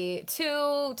kids to be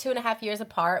 2.5 years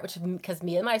apart, which because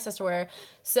me and my sister were.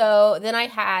 So then I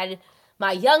had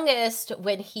my youngest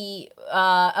when he,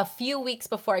 a few weeks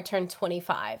before I turned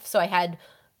 25. So I had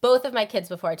both of my kids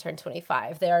before I turned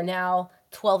 25. They are now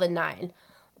 12 and 9.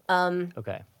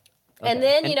 Okay. And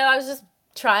then, I was just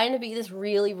trying to be this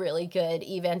really, really good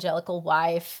evangelical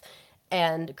wife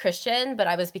and Christian, but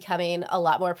I was becoming a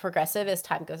lot more progressive as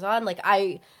time goes on. Like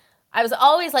I was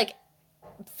always like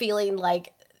feeling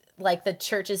like the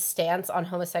church's stance on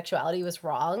homosexuality was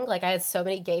wrong. Like I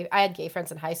had gay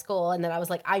friends in high school, and then I was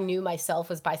like, I knew myself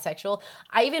was bisexual.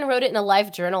 I even wrote it in a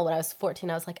life journal when I was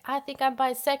 14. I was like, I think I'm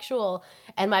bisexual.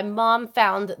 And my mom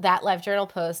found that life journal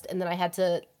post, and then I had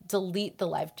to delete the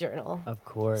life journal. Of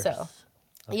course. So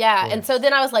yeah. And so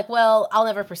then I was like, well, I'll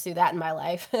never pursue that in my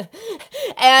life.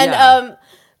 And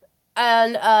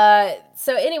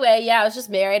so anyway, I was just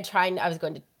married, I was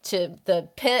going to the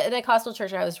Pentecostal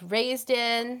church I was raised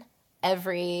in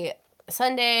every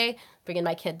Sunday, bringing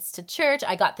my kids to church.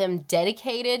 I got them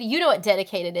dedicated. You know what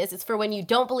dedicated is? It's for when you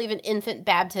don't believe in infant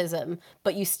baptism,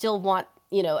 but you still want,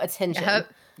 attention.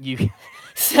 Yep.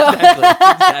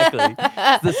 Exactly.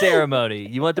 It's the ceremony.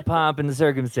 You want the pomp and the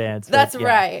circumstance. That's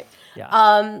right.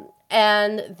 Yeah.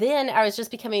 And then I was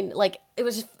just becoming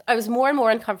I was more and more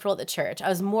uncomfortable at the church. I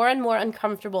was more and more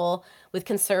uncomfortable with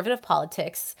conservative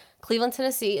politics. Cleveland,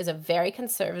 Tennessee is a very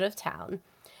conservative town.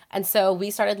 And so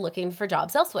we started looking for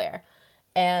jobs elsewhere.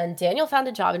 And Daniel found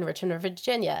a job in Richmond,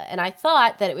 Virginia. And I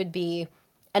thought that it would be,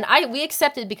 we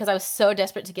accepted because I was so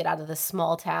desperate to get out of the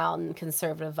small town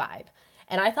conservative vibe.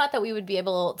 And I thought that we would be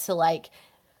able to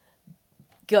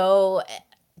go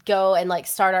and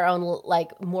start our own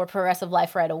more progressive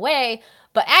life right away.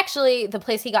 But actually the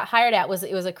place he got hired at was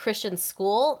a Christian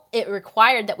school. It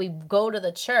required that we go to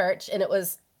the church, and it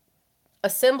was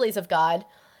Assemblies of God.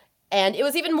 And it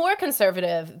was even more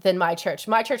conservative than my church.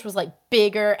 My church was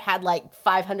bigger, had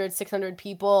 500, 600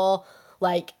 people.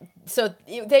 So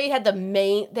they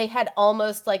had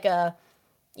almost a,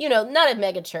 not a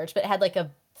mega church, but it had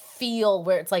a feel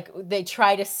where it's they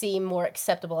try to seem more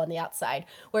acceptable on the outside.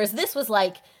 Whereas this was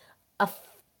a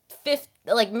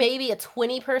maybe a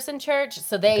 20-person church.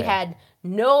 So they had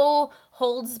no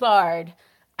holds barred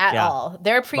at all.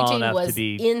 Their preaching was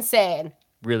insane.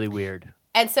 Really weird.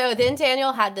 And so then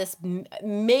Daniel had this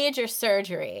major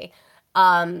surgery.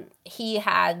 He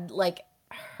had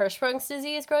Hirschsprung's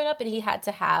disease growing up, and he had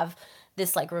to have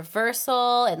this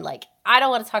reversal, and I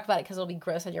don't want to talk about it because it'll be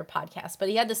gross on your podcast, but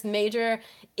he had this major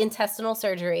intestinal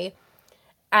surgery.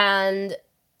 And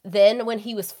then when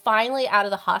he was finally out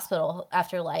of the hospital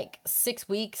after 6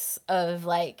 weeks of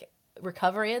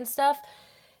recovery and stuff,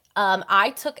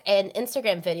 I took an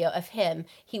Instagram video of him.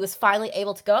 He was finally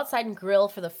able to go outside and grill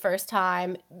for the first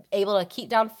time, able to keep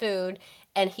down food.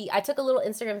 And I took a little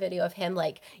Instagram video of him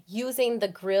using the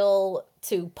grill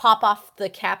to pop off the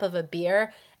cap of a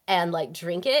beer and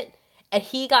drink it. And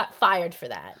he got fired for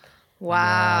that.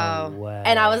 Wow. No way.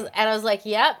 And I was like,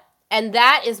 yep. And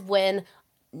that is when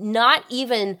not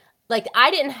even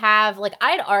I didn't have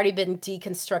I had already been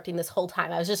deconstructing this whole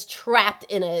time. I was just trapped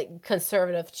in a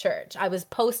conservative church. I was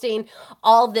posting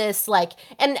all this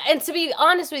and to be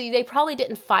honest with you, they probably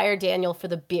didn't fire Daniel for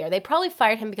the beer. They probably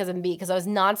fired him because of me, because I was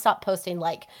nonstop posting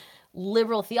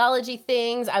liberal theology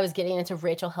things. I was getting into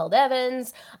Rachel Held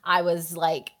Evans. I was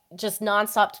just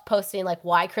nonstop posting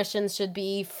why Christians should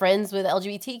be friends with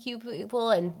LGBTQ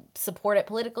people and support it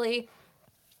politically.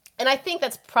 And I think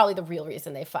that's probably the real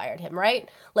reason they fired him, right?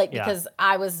 Because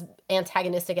I was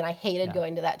antagonistic and I hated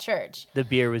going to that church. The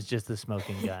beer was just the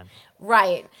smoking gun.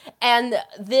 Right. And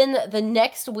then the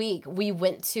next week we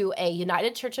went to a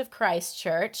United Church of Christ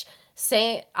church.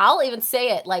 I'll even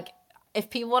say it, if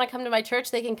people want to come to my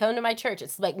church, they can come to my church.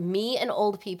 It's me and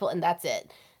old people, and that's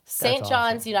it. St.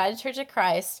 John's United Church of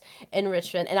Christ in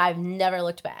Richmond, and I've never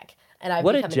looked back. And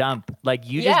what a jump.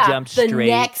 You just jumped straight. The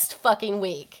next fucking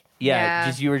week. Yeah,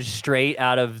 just you were straight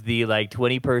out of the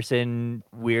 20-person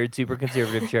weird super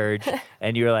conservative church,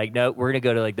 and you were like, no, we're gonna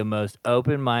go to the most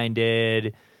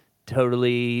open-minded,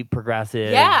 totally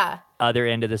progressive, other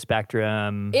end of the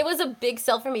spectrum. It was a big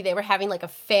sell for me. They were having a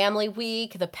family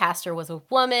week. The pastor was a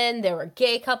woman. There were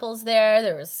gay couples there.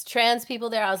 There was trans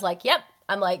people there. I was like, yep.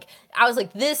 I was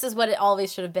like, this is what it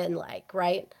always should have been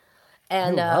right?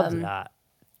 And I love that.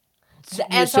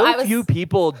 And so so I was few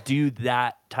people do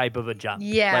that type of a jump.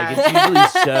 Yeah. Like it's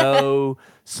usually so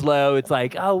slow. It's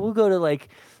like, oh, we'll go to like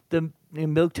the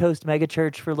Milk Toast mega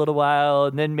church for a little while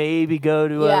and then maybe go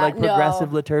to a like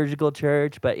progressive no. liturgical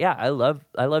church. But yeah, I love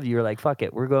you. You're like, fuck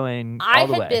it. We're going I all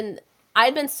the had way. been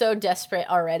I'd been so desperate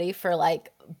already for like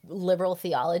liberal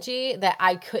theology that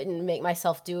I couldn't make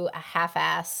myself do a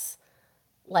half-ass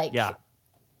like Yeah.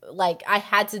 like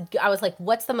I was like,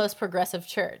 what's the most progressive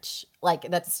church like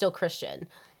that's still Christian?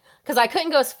 Because I couldn't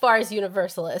go as far as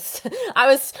Universalist. I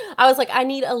was like, I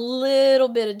need a little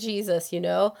bit of Jesus, you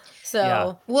know. So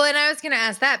Yeah. Well, and I was going to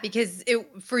ask that because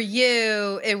for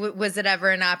you, was it ever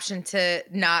an option to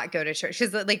not go to church?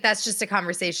 Because like that's just a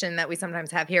conversation that we sometimes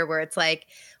have here, where it's like,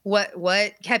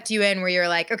 what kept you in? Where you're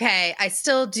like, okay, I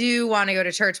still do want to go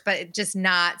to church, but just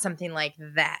not something like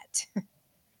that.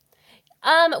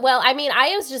 well, I mean,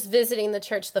 I was just visiting the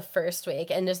church the first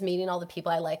week and just meeting all the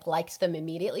people I liked them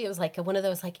immediately. It was like one of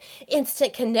those like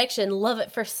instant connection, love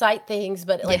at first sight things,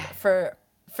 but like for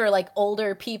like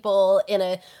older people in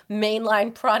a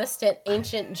mainline Protestant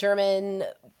ancient German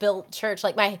built church.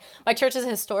 Like my church is a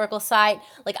historical site.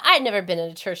 Like I had never been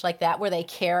in a church like that where they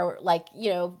care, like,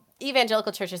 you know,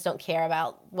 evangelical churches don't care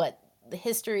about what the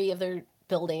history of their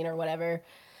building or whatever.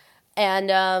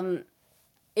 And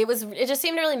it just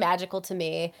seemed really magical to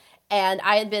me. And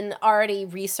I had been already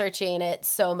researching it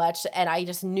so much, and I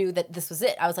just knew that this was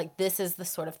it. I was like, this is the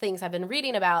sort of things I've been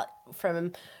reading about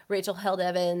from Rachel Held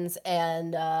Evans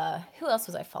and who else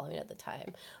was I following at the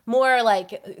time? More like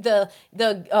the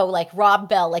like Rob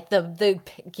Bell, like the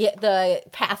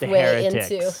pathway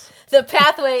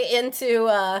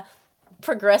into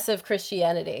progressive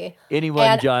Christianity. Anyone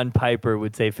And John Piper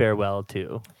would say farewell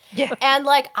to. Yeah. And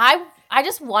like I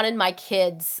just wanted my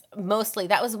kids, mostly,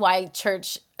 that was why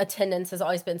church attendance has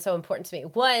always been so important to me.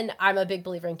 One, I'm a big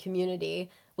believer in community,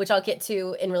 which I'll get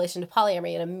to in relation to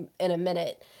polyamory in a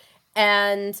minute.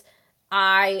 And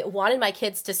I wanted my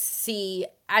kids to see,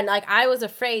 and like I was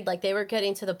afraid, like they were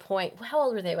getting to the point, how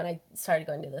old were they when I started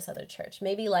going to this other church?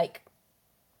 Maybe like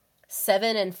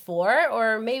 7 and 4,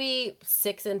 or maybe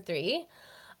 6 and 3.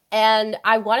 And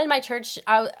I wanted my church,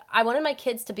 I wanted my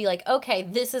kids to be like, okay,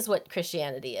 this is what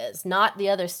Christianity is, not the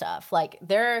other stuff. Like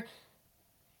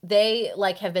they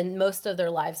like have been most of their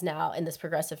lives now in this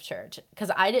progressive church,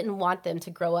 because I didn't want them to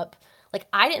grow up. Like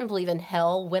I didn't believe in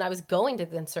hell when I was going to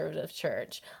the conservative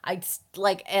church.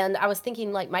 And I was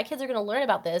thinking like my kids are going to learn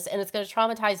about this and it's going to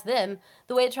traumatize them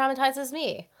the way it traumatizes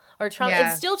me, or it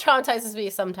still traumatizes me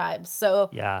sometimes. So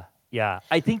yeah.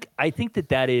 I think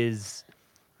that is,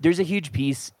 there's a huge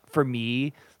piece for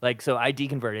me, like, so I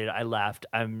deconverted, I left,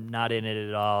 I'm not in it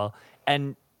at all.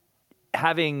 And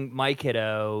having my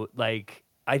kiddo, like,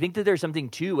 I think that there's something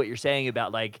to what you're saying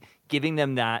about like giving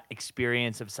them that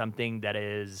experience of something that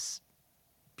is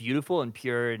beautiful and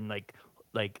pure and like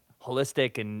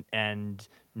holistic and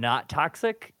not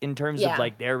toxic in terms of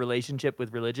like their relationship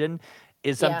with religion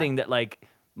is something that like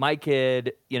my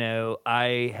kid, you know,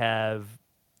 I have,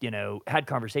 you know, had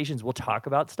conversations, we'll talk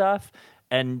about stuff.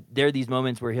 And there are these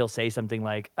moments where he'll say something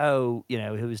like, oh, you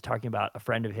know, he was talking about a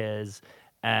friend of his,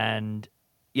 and,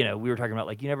 you know, we were talking about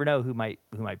like, you never know who might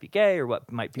be gay or what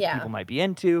people might be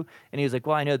into. And he was like,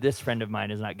 well, I know this friend of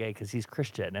mine is not gay because he's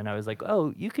Christian. And I was like,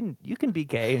 oh, you can be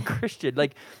gay and Christian.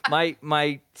 Like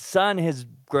my son has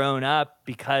grown up,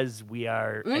 because we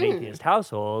are an atheist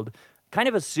household, kind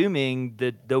of assuming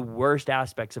that the worst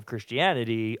aspects of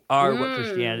Christianity are what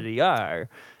Christianity are.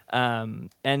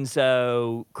 And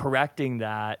so correcting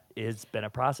that has been a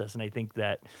process. And I think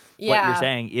that what you're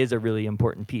saying is a really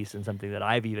important piece, and something that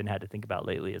I've even had to think about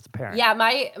lately as a parent. Yeah,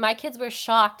 my kids were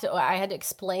shocked. I had to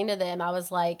explain to them. I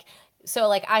was like, so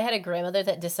like I had a grandmother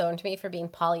that disowned me for being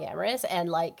polyamorous, and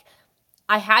like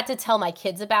I had to tell my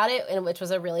kids about it, and which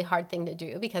was a really hard thing to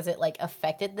do because it like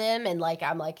affected them. And like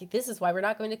I'm like, this is why we're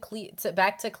not going to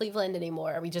back to Cleveland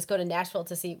anymore. We just go to Nashville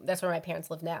to see. That's where my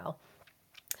parents live now.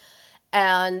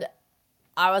 And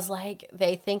I was like,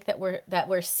 they think that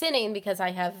we're sinning because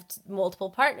I have multiple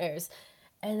partners.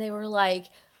 And they were like,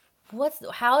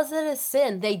 how is it a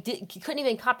sin? They couldn't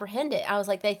even comprehend it. I was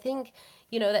like, they think,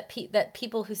 you know, that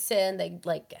people who sin, they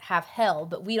like have hell,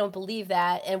 but we don't believe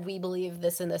that, and we believe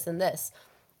this and this and this.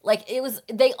 Like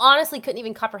they honestly couldn't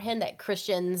even comprehend that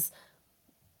Christians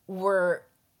were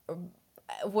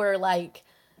like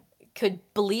could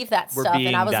believe that stuff.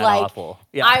 And I was like, awful.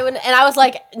 Yeah. I was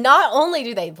like, not only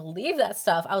do they believe that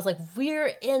stuff, I was like,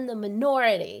 we're in the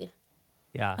minority.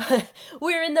 Yeah.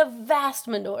 We're in the vast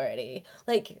minority,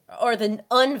 like, or the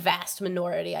unvast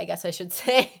minority, I guess I should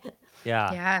say.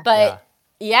 Yeah. Yeah. But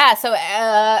so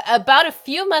about a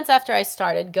few months after I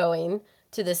started going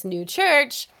to this new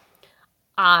church,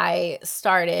 I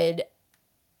started,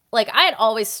 like, I had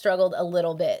always struggled a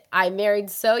little bit. I married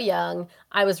so young.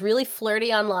 I was really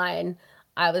flirty online.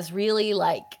 I was really,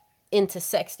 like, into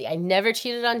sexting. I never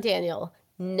cheated on Daniel.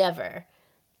 Never,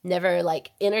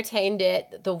 like, entertained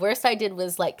it. The worst I did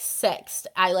was, like, sext.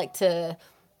 I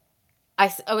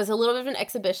was a little bit of an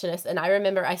exhibitionist, and I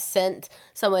remember I sent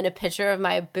someone a picture of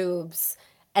my boobs,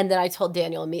 and then I told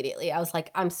Daniel immediately. I was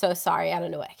like, I'm so sorry. I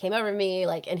don't know what came over me.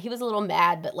 Like, and he was a little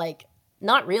mad, but, like,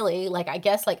 not really. Like, I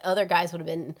guess, like, other guys would have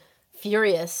been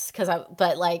furious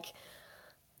but, like,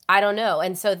 I don't know.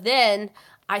 And so then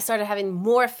I started having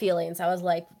more feelings. I was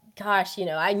like, gosh,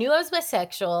 I knew I was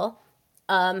bisexual.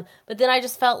 But then I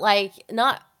just felt like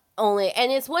not only,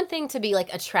 and it's one thing to be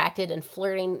like attracted and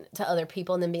flirting to other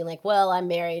people and then being like, well, I'm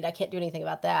married. I can't do anything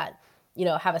about that,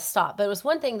 have a stop. But it was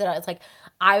one thing that I was like,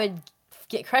 I would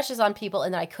get crushes on people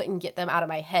and then I couldn't get them out of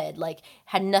my head. Like,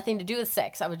 had nothing to do with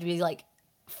sex. I would be like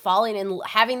falling in,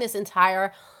 having this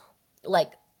entire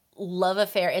like love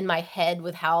affair in my head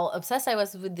with how obsessed I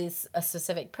was with a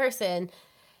specific person.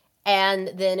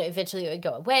 And then eventually it would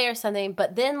go away or something.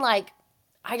 But then, like,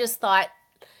 I just thought,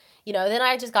 then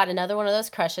I just got another one of those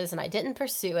crushes and I didn't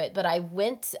pursue it, but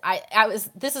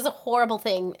this is a horrible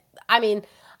thing. I mean,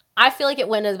 I feel like it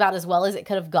went about as well as it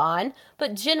could have gone,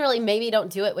 but generally maybe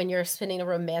don't do it when you're spending a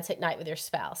romantic night with your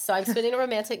spouse. So I'm spending a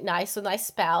romantic night with my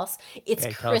spouse. It's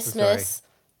Okay, tell us the story. Christmas.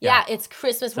 Yeah, it's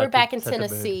Christmas. We're back in Such a mood.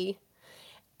 Tennessee.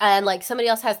 And, like, somebody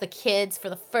else has the kids for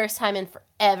the first time in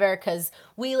forever because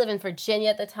we live in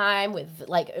Virginia at the time with,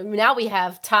 like, now we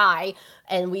have Ty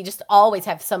and we just always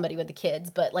have somebody with the kids.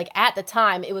 But, like, at the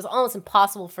time, it was almost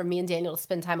impossible for me and Daniel to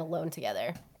spend time alone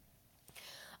together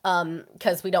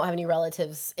because we don't have any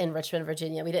relatives in Richmond,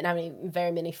 Virginia. We didn't have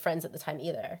very many friends at the time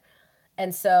either.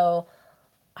 And so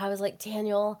I was like,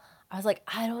 Daniel,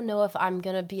 I don't know if I'm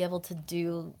going to be able to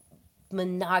do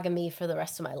monogamy for the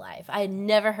rest of my life. I had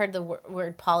never heard the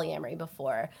word polyamory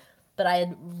before, but I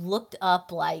had looked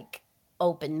up like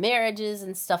open marriages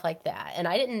and stuff like that. And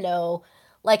I didn't know,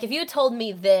 like, if you had told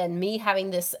me then, me having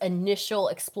this initial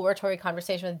exploratory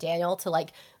conversation with Daniel to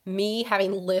like me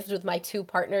having lived with my two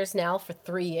partners now for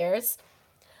 3 years,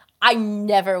 I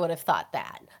never would have thought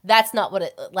that. That's not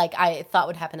what I thought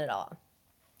would happen at all.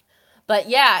 But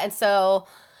yeah, and so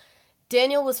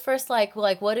Daniel was first like,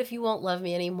 what if you won't love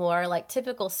me anymore? Like,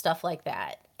 typical stuff like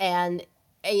that. And,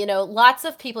 lots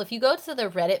of people, if you go to the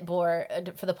Reddit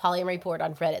board, for the polyamory board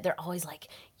on Reddit, they're always like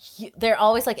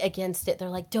against it. They're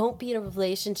like, don't be in a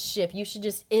relationship. You should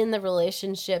just end the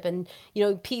relationship. And,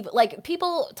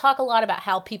 people talk a lot about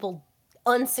how people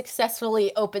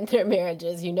unsuccessfully open their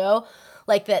marriages,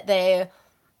 like that they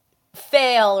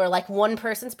fail or like one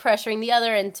person's pressuring the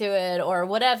other into it or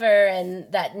whatever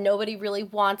and that nobody really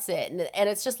wants it and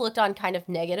it's just looked on kind of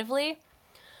negatively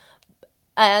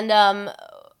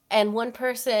and one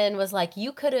person was like,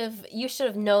 you should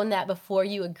have known that before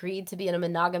you agreed to be in a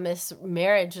monogamous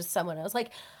marriage with someone. I was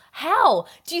like, how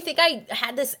do you think I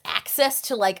had this access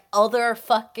to like other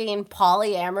fucking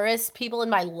polyamorous people in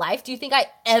my life? Do you think I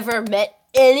ever met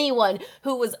anyone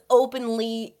who was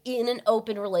openly in an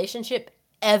open relationship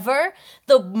ever?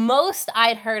 The most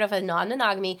I'd heard of a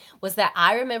non-monogamy was that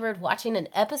I remembered watching an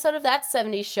episode of That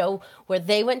 70s Show where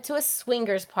they went to a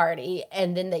swingers party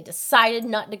and then they decided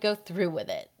not to go through with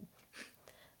it.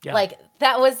 Yeah. Like,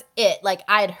 that was it. Like,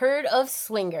 I had heard of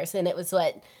swingers and it was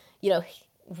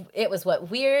what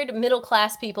weird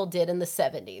middle-class people did in the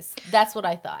 70s. That's what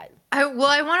I thought. I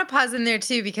want to pause in there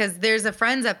too because there's a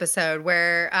Friends episode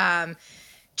where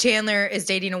Chandler is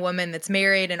dating a woman that's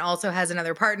married and also has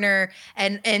another partner,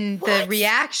 and the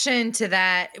reaction to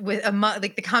that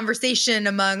like the conversation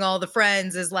among all the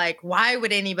friends is like, why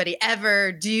would anybody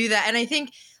ever do that? And I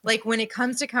think like when it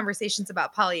comes to conversations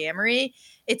about polyamory,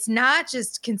 it's not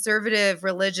just conservative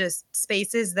religious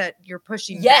spaces that you're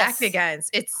pushing back against.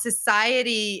 It's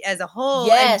society as a whole.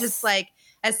 Yes. And just like,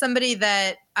 as somebody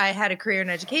that I had a career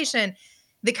in education,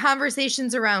 the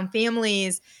conversations around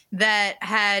families that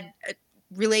had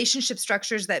relationship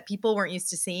structures that people weren't used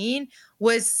to seeing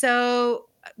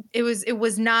it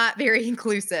was not very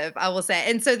inclusive, I will say.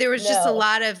 And so there was just a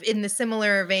lot of, in the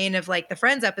similar vein of like the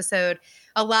Friends episode,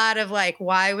 a lot of like,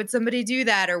 why would somebody do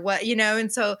that or what,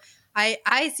 and so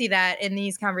I see that in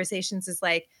these conversations is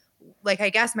like, I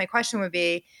guess my question would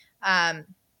be,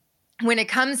 when it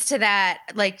comes to that,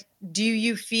 like, do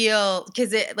you feel,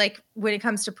 because it like when it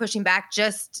comes to pushing back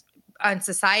just on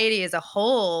society as a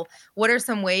whole, what are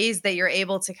some ways that you're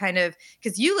able to kind of,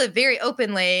 because you live very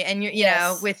openly and you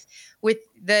know, with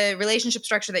the relationship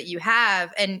structure that you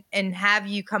have, and have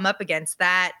you come up against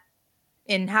that,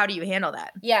 and how do you handle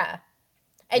that? Yeah.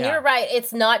 And you're right.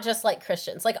 It's not just like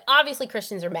Christians. Like, obviously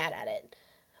Christians are mad at it.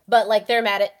 but like they're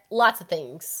mad at lots of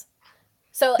things.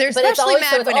 So they're but it's especially always,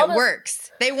 so mad it's when almost, it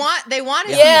works. They want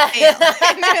to Yeah. see you fail.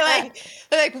 And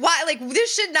they're like, why? Like,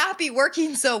 this should not be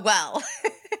working so well.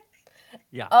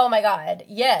 Yeah. Oh my God.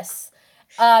 Yes.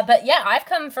 But yeah, I've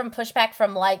come from pushback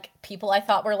from like people I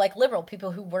thought were like liberal,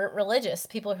 people who weren't religious,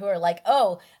 people who are like,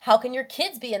 oh, how can your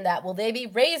kids be in that? Will they be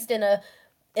raised in a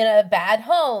bad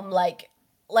home? Like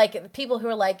people who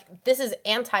are like, this is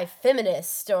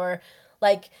anti-feminist, or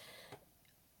like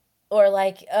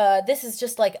this is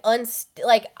just like I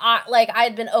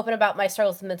had been open about my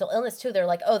struggles with mental illness too. They're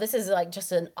like, oh, this is like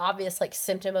just an obvious like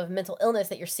symptom of mental illness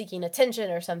that you're seeking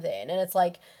attention or something. And it's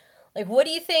like what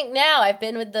do you think now? I've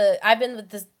been with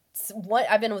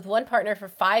one partner for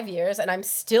 5 years, and I'm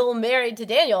still married to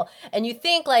Daniel. And you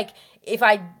think like if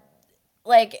I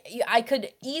could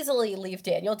easily leave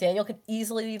Daniel could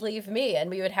easily leave me, and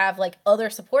we would have like other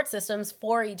support systems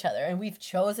for each other, and we've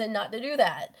chosen not to do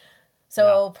that.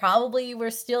 So probably we're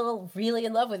still really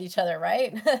in love with each other,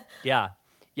 right? Yeah.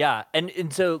 Yeah.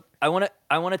 And so I want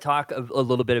to talk a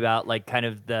little bit about like kind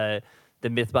of the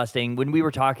myth busting. When we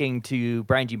were talking to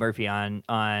Brian G. Murphy on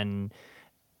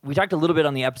we talked a little bit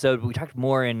on the episode, but we talked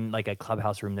more in like a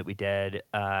Clubhouse room that we did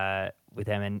with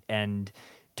him, and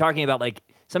talking about like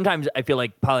sometimes I feel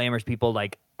like polyamorous people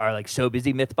like are like so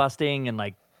busy myth busting and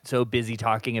like so busy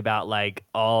talking about like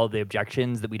all the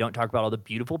objections that we don't talk about all the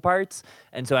beautiful parts.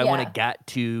 And so I want to get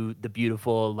to the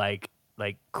beautiful like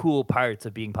cool parts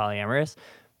of being polyamorous.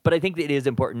 But I think that it is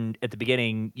important at the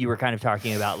beginning. You were kind of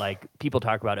talking about like people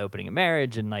talk about opening a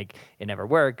marriage and like it never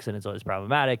works and it's always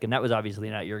problematic. And that was obviously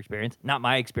not your experience, not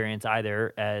my experience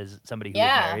either, as somebody who was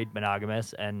married,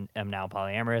 monogamous, and am now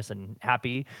polyamorous and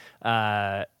happy.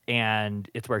 And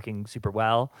it's working super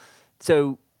well.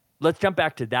 So let's jump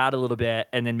back to that a little bit,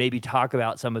 and then maybe talk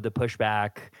about some of the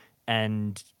pushback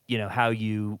and, you know, how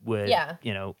you would,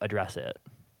 you know, address it.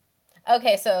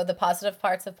 Okay, so the positive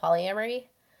parts of polyamory.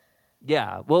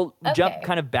 Yeah, well, jump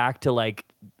kind of back to like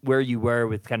where you were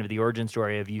with kind of the origin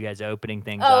story of you guys opening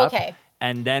things up. Okay.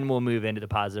 And then we'll move into the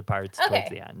positive parts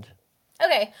towards the end.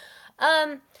 Okay.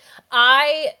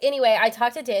 I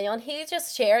talked to Daniel, and he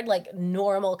just shared like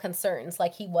normal concerns.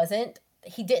 Like he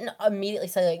didn't immediately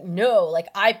say like, no, like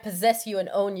I possess you and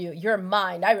own you. You're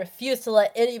mine. I refuse to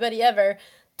let anybody ever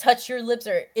touch your lips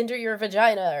or enter your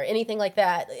vagina or anything like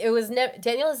that.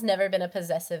 Daniel has never been a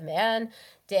possessive man.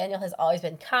 Daniel has always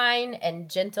been kind and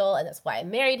gentle, and that's why I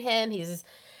married him.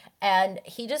 And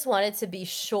he just wanted to be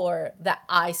sure that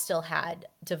I still had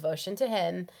devotion to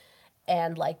him,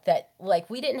 and like that, like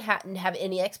we didn't have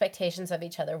any expectations of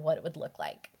each other, what it would look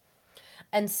like.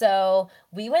 And so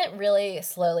we went really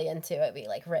slowly into it. We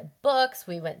like read books,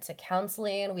 we went to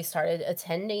counseling, we started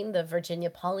attending the Virginia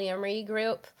polyamory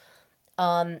group.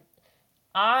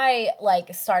 I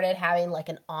like started having like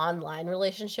an online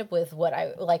relationship with what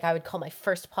I would call my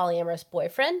first polyamorous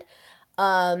boyfriend.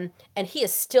 And he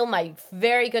is still my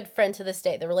very good friend to this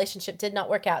day. The relationship did not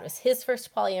work out. It was his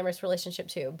first polyamorous relationship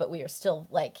too, but we are still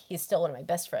like, he's still one of my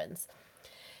best friends.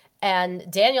 And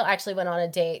Daniel actually went on a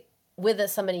date with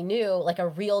somebody new, like a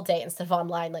real date instead of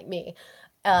online like me,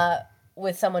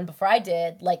 with someone before I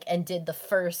did, like, and did the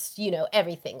first, you know,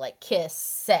 everything, like kiss,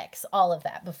 sex, all of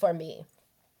that before me.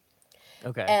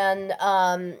 Okay. And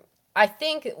I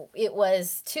think it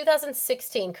was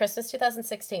 2016, Christmas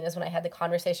 2016 is when I had the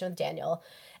conversation with Daniel.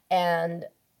 And,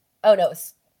 oh no, it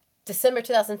was December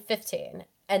 2015.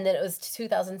 And then it was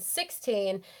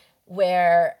 2016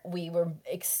 where we were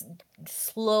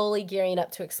slowly gearing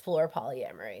up to explore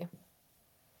polyamory.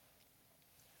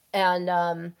 And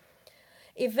at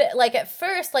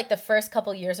first, like the first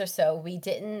couple years or so, we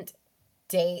didn't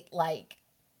date like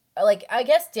I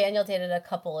guess Daniel dated a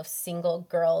couple of single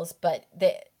girls, but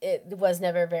it was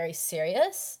never very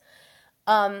serious.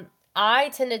 I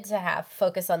tended to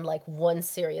focus on like one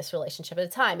serious relationship at a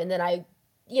time. And then I,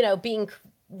 you know, being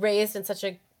raised in such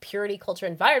a purity culture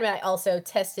environment, I also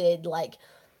tested like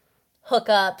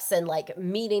hookups and like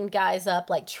meeting guys up,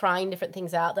 like trying different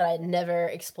things out that I had never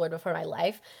explored before in my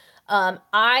life.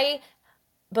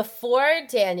 Before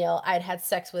Daniel, I'd had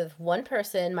sex with one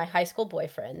person, my high school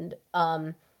boyfriend.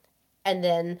 And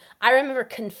then I remember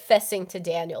confessing to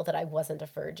Daniel that I wasn't a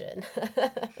virgin.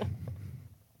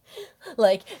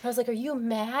 Like, I was like, are you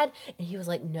mad? And he was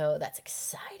like, no, that's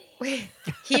exciting. Wait,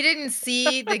 he didn't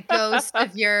see the ghost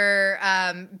of your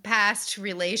past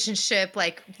relationship,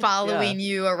 like following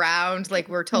you around, like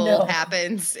we're told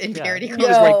happens in purity culture. He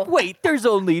was like, wait, there's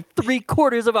only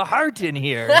 3/4 of a heart in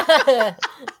here.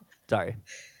 Sorry,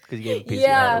 because you gave a piece of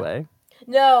your heart away.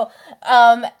 No,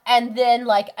 and then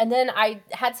I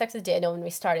had sex with Daniel when we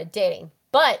started dating.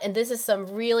 But, and this is some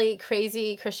really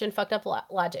crazy Christian fucked up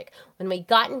logic, when we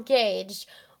got engaged,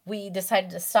 we decided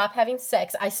to stop having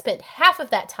sex. I spent half of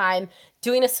that time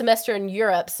doing a semester in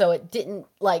Europe, so it didn't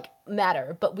like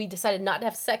matter, but we decided not to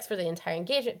have sex for the entire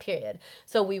engagement period.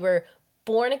 So we were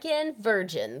born again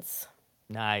virgins.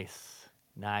 Nice.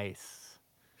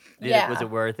 Yeah. Was it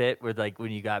worth it? Where like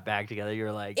when you got back together, you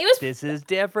were like, It was- this is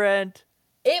different.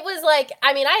 It was like,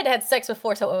 I mean, I had had sex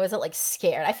before, so I wasn't like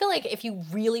scared. I feel like if you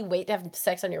really wait to have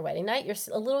sex on your wedding night, you're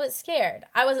a little bit scared.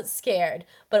 I wasn't scared,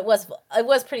 but it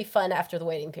was pretty fun after the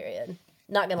waiting period.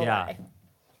 Not gonna lie.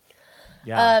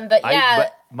 Yeah. But yeah.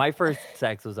 But my first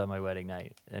sex was on my wedding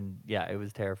night, and yeah, it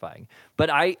was terrifying.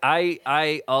 But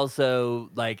I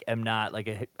also like am not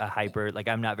like a hyper, like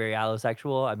I'm not very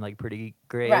allosexual. I'm like pretty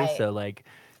gray. Right. So like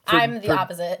I'm the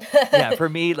opposite. Yeah, for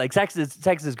me, like sex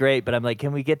is great, but I'm like,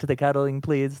 can we get to the cuddling,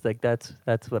 please? Like that's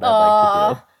what I'd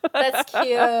like to do. That's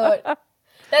cute.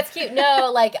 That's cute. No,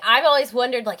 like I've always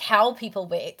wondered like how people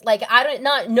wait. Like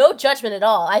no judgment at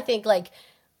all. I think like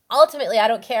ultimately I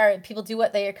don't care. People do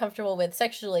what they are comfortable with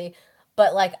sexually,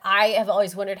 but like I have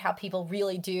always wondered how people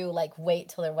really do like wait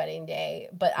till their wedding day.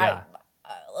 But Yeah.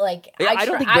 I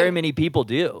don't think very many people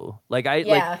do. Like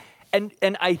Yeah.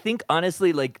 and I think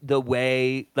honestly, like the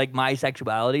way, like my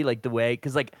sexuality, like the way,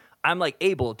 because like I'm like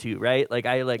able to, right? Like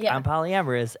Yeah. I'm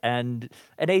polyamorous and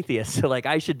an atheist, so like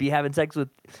I should be having sex with,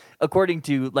 according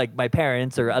to like my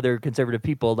parents or other conservative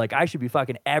people, like I should be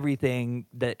fucking everything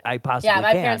that I possibly Yeah,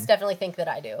 my can. parents definitely think that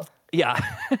I do. Yeah.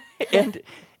 and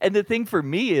the thing for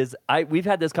me is we've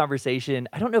had this conversation.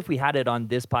 I don't know if we had it on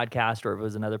this podcast or if it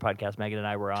was another podcast Megan and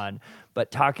I were on,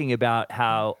 but talking about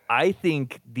how I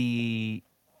think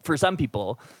for some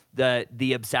people,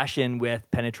 the obsession with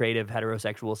penetrative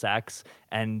heterosexual sex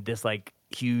and this like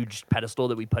huge pedestal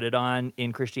that we put it on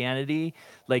in Christianity,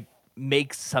 like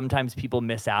makes sometimes people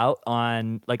miss out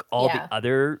on like all Yeah. the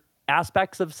other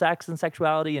aspects of sex and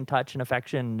sexuality and touch and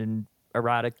affection and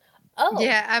erotic. Oh.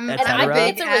 Yeah, I'm Et a cetera.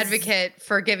 big It's a res- advocate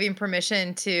for giving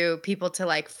permission to people to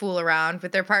like fool around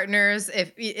with their partners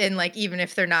and like even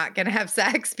if they're not gonna have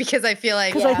sex, because I feel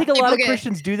like Because I think a lot people of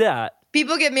Christians do that.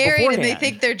 people get married and they beforehand.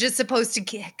 think they're just supposed to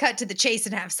cut to the chase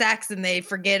and have sex, and they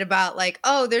forget about like,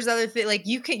 oh, there's other things. Like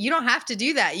you don't have to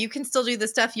do that. You can still do the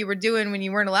stuff you were doing when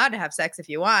you weren't allowed to have sex if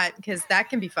you want, because that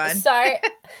can be fun. Sorry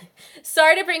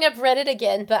to bring up Reddit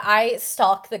again, but I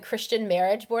stalk the Christian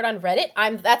marriage board on Reddit.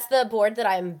 That's the board that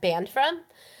I'm banned from.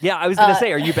 Yeah, I was gonna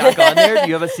say, are you back on there? Do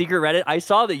you have a secret Reddit? I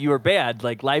saw that you were banned.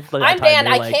 Like life. I'm banned.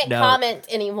 I can't comment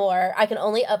anymore. I can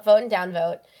only upvote and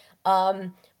downvote.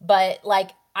 But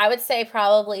like I would say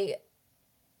probably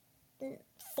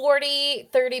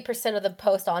 30% of the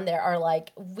posts on there are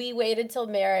like, we waited till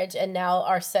marriage and now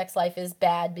our sex life is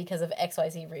bad because of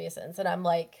XYZ reasons. And I'm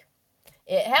like,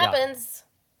 it happens.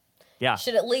 Yeah. You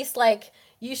should at least like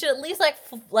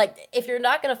if you're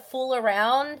not going to fool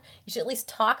around, you should at least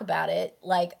talk about it.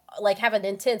 Like have an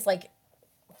intense, like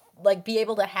be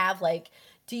able to have like,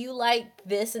 do you like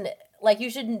this? And like, you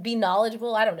shouldn't be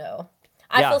knowledgeable. I don't know.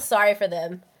 I feel sorry for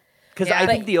them. Because I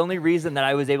think the only reason that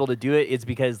I was able to do it is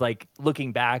because, like,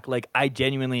 looking back, like, I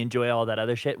genuinely enjoy all that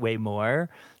other shit way more.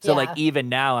 So, like, even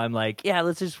now, I'm like, yeah,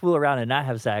 let's just fool around and not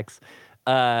have sex.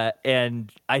 And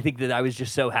I think that I was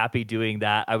just so happy doing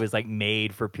that. I was, like,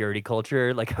 made for purity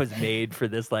culture. Like, I was made for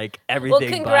this, like, everything. Well,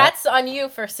 congrats on you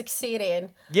for succeeding.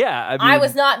 Yeah. I mean, I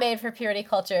was not made for purity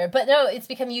culture. But no,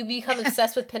 you become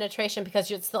obsessed with penetration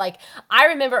because it's like, I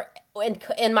remember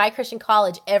in my Christian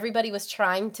college, everybody was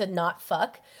trying to not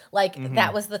fuck. Like,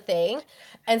 that was the thing.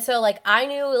 And so, like, I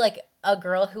knew, like, a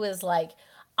girl who was, like,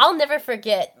 I'll never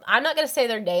forget. I'm not going to say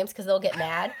their names because they'll get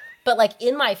mad. But, like,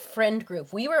 in my friend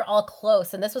group, we were all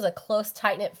close. And this was a close,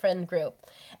 tight-knit friend group.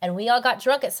 And we all got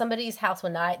drunk at somebody's house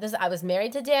one night. I was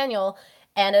married to Daniel.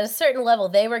 And at a certain level,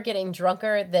 they were getting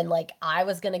drunker than, like, I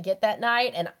was going to get that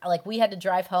night. And, like, we had to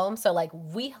drive home. So, like,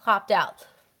 we hopped out.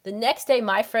 The next day,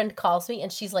 my friend calls me,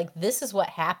 and she's like, this is what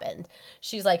happened.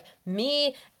 She's like,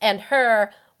 me and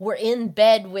her were in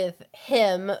bed with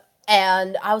him,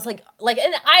 and I was like,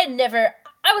 and I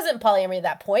wasn't polyamory at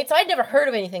that point, so I'd never heard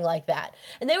of anything like that.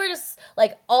 And they were just,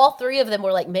 like, all three of them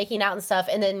were, like, making out and stuff,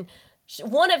 and then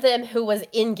one of them who was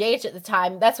engaged at the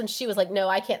time, that's when she was like, no,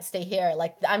 I can't stay here.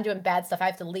 Like, I'm doing bad stuff. I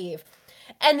have to leave.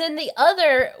 And then the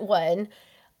other one,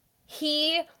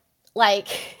 he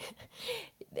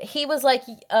was like,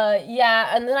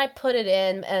 yeah, and then I put it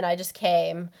in, and I just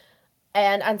came.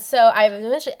 And so I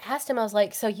eventually asked him, I was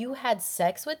like, so you had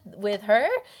sex with her?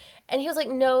 And he was like,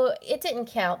 no, it didn't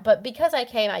count. But because I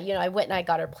came out, I went and I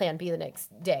got her Plan B the next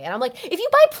day. And I'm like, if you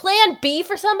buy Plan B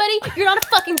for somebody, you're not a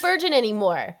fucking virgin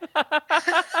anymore.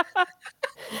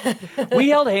 We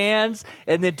held hands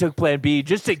and then took Plan B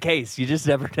just in case. You just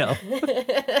never know.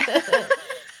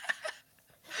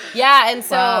 Yeah, and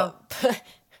so Wow.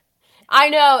 I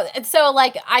know. And so,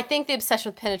 like, I think the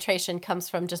obsession with penetration comes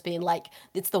from just being like,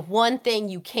 it's the one thing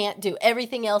you can't do.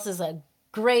 Everything else is a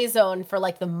gray zone for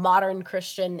like the modern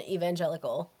Christian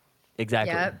evangelical.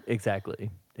 Exactly. Yep.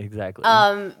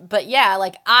 But yeah,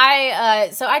 like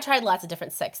so I tried lots of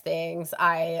different sex things.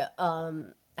 I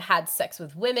had sex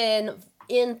with women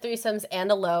in threesomes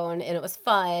and alone, and it was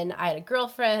fun. I had a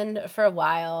girlfriend for a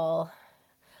while.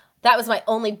 That was my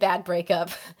only bad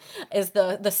breakup, is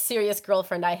the serious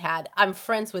girlfriend I had. I'm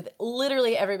friends with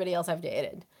literally everybody else I've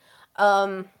dated.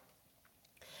 And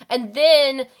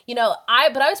then, but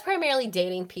I was primarily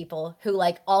dating people who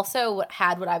like also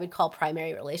had what I would call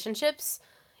primary relationships.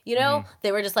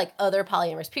 They were just like other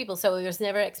polyamorous people. So there was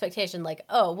never an expectation like,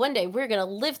 oh, one day we're going to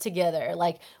live together.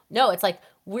 Like, no, it's like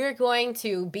we're going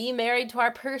to be married to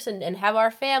our person and have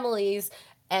our families.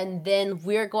 And then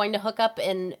we're going to hook up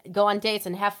and go on dates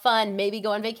and have fun, maybe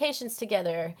go on vacations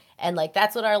together. And like,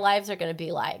 that's what our lives are going to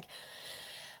be like.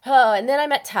 Oh, and then I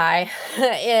met Ty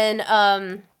in,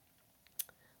 when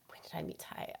did I meet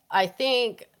Ty? I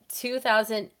think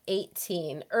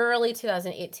 2018, early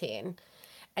 2018.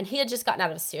 And he had just gotten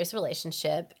out of a serious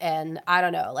relationship. And I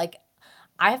don't know, like,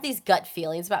 I have these gut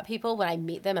feelings about people when I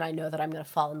meet them and I know that I'm going to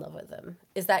fall in love with them.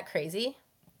 Is that crazy?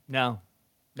 No,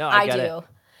 I I get do. it.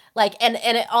 Like, and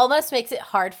it almost makes it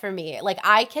hard for me. Like,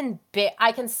 I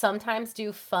can sometimes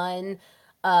do fun,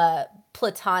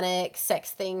 platonic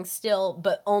sex things still,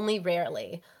 but only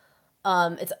rarely.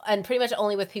 It's and pretty much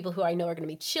only with people who I know are going to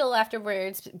be chill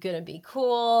afterwards, going to be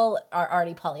cool, are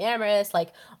already polyamorous,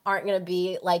 like aren't going to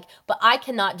be like. But I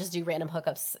cannot just do random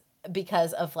hookups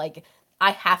because of like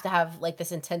I have to have like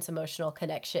this intense emotional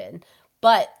connection.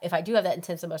 But if I do have that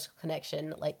intense emotional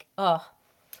connection, like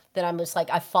then I'm just like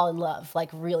I fall in love like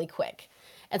really quick.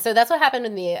 And so that's what happened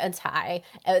with me and Ty.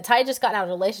 Ty had just gotten out of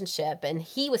a relationship, and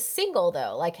he was single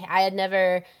though. Like I had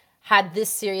never had this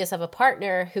serious of a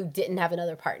partner who didn't have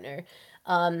another partner.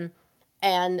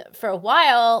 And for a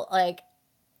while, like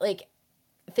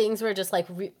things were just like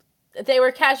they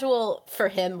were casual for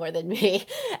him more than me.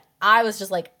 I was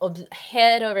just like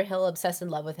head over heel obsessed in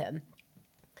love with him,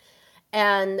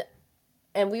 and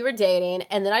we were dating,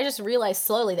 and then I just realized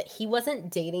slowly that he wasn't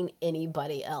dating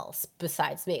anybody else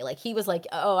besides me. Like he was like,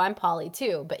 oh, I'm poly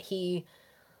too, but he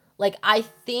like I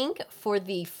think for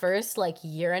the first like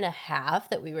year and a half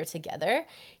that we were together,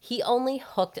 he only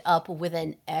hooked up with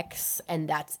an ex, and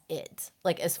that's it.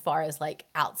 Like as far as like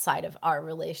outside of our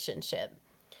relationship.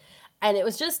 And it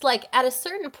was just like at a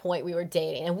certain point we were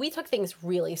dating and we took things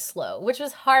really slow, which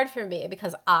was hard for me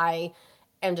because I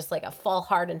am just like a fall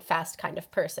hard and fast kind of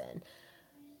person.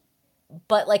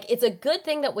 But like it's a good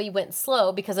thing that we went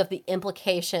slow because of the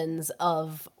implications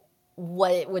of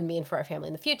what it would mean for our family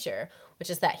in the future, which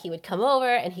is that he would come over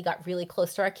and he got really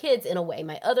close to our kids in a way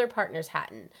my other partners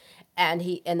hadn't, and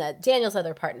that Daniel's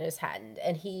other partners hadn't,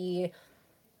 and he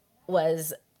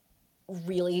was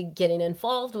really getting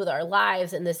involved with our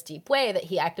lives in this deep way that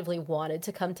he actively wanted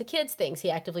to come to kids things, he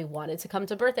actively wanted to come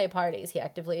to birthday parties, he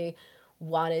actively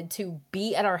wanted to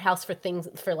be at our house for things,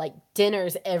 for like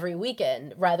dinners every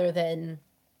weekend, rather than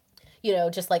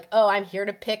just like, oh, I'm here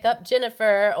to pick up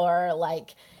Jennifer, or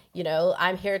like,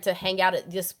 I'm here to hang out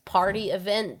at this party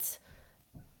event,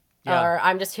 or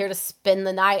I'm just here to spend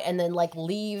the night and then like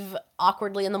leave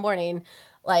awkwardly in the morning.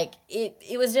 Like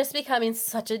it was just becoming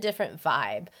such a different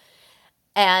vibe.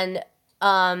 And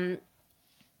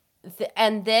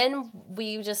and then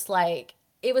we just like,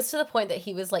 it was to the point that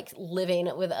he was like living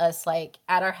with us like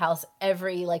at our house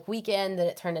every like weekend, and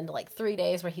it turned into like 3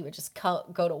 days where he would just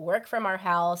go to work from our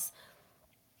house.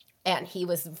 And he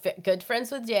was good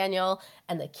friends with Daniel,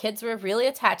 and the kids were really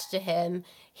attached to him.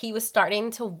 He was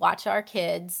starting to watch our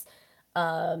kids.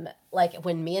 Like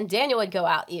when me and Daniel would go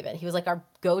out, even he was like our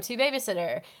go-to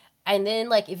babysitter. And then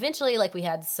like eventually like we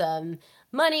had some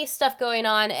money stuff going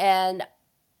on, and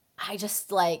I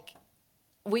just like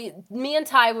me and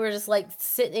Ty were just like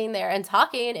sitting there and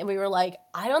talking, and we were like,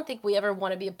 I don't think we ever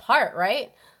want to be apart,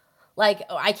 right? Like,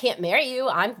 I can't marry you,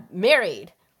 I'm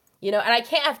married, and I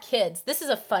can't have kids. This is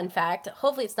a fun fact,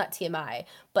 hopefully it's not TMI,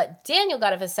 but Daniel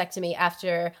got a vasectomy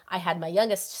after I had my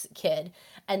youngest kid.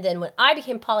 And then when I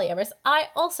became polyamorous, I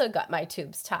also got my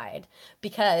tubes tied,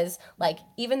 because like,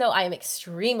 even though I am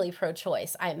extremely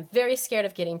pro-choice, I am very scared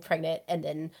of getting pregnant and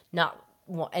then not,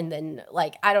 and then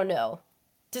like, I don't know.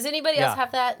 Does anybody else Yeah.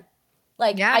 have that?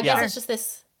 Like, Yeah, I guess sure. it's just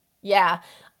this, yeah.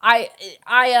 Like,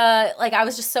 I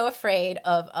was just so afraid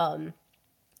of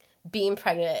being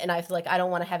pregnant, and I was like, I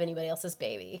don't want to have anybody else's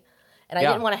baby, and I Yeah.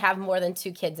 didn't want to have more than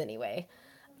 2 kids anyway.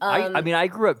 I mean, I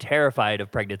grew up terrified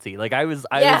of pregnancy. Like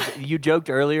Yeah. you joked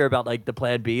earlier about like the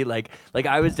plan B. Like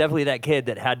I was definitely that kid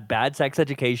that had bad sex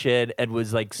education and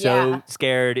was like so Yeah.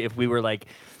 scared if we were like,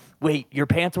 wait, your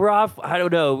pants were off? I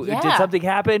don't know. Did Yeah. something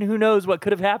happen? Who knows what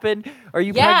could have happened? Are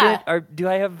you Yeah. pregnant? Or do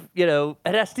I have,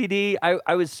 an STD?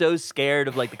 I was so scared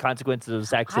of like the consequences of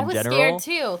sex I in was general. scared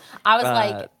too. I was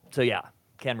like, So yeah,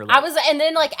 can relate. and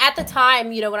then like at the time,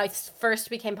 when I first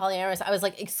became polyamorous, I was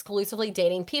like exclusively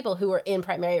dating people who were in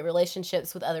primary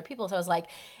relationships with other people. So I was like,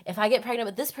 if I get pregnant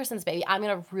with this person's baby, I'm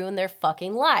going to ruin their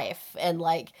fucking life. And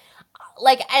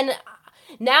and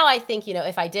now I think,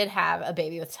 if I did have a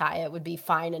baby with Ty, it would be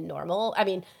fine and normal. I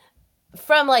mean,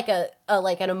 from like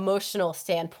an emotional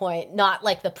standpoint, not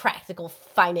like the practical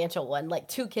financial one. Like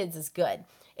 2 kids is good.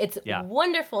 It's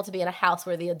wonderful to be in a house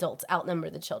where the adults outnumber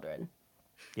the children.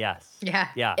 Yes. Yeah.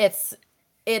 Yeah.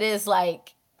 It is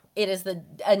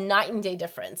a night and day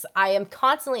difference. I am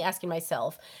constantly asking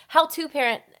myself how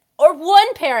 2-parent or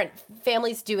 1-parent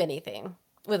families do anything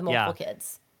with multiple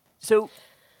kids. So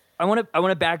I want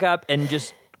to back up and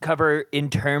just cover in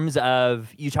terms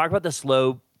of, you talk about the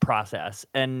slow process,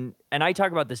 and I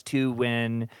talk about this too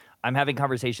when I'm having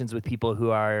conversations with people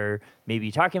who are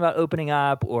maybe talking about opening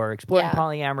up or exploring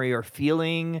polyamory or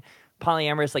feeling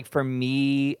polyamorous. Like for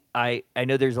me, I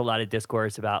know there's a lot of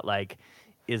discourse about like,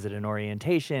 is it an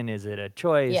orientation? Is it a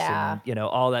choice? Yeah. And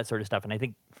all that sort of stuff. And I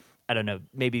think, I don't know,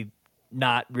 maybe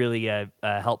not really a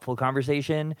helpful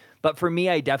conversation. But for me,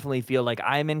 I definitely feel like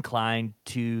I'm inclined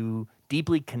to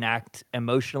deeply connect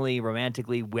emotionally,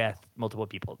 romantically with multiple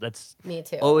people. That's Me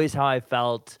too. always how I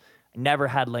felt. Never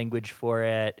had language for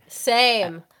it.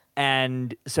 Same.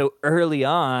 And so early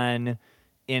on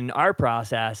in our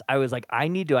process, I was like, I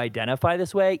need to identify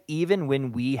this way, even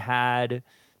when we had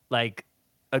like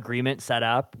agreement set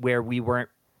up where we weren't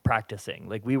practicing.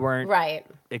 Like we weren't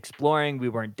exploring, we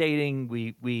weren't dating.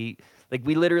 We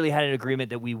literally had an agreement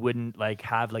that we wouldn't like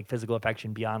have like physical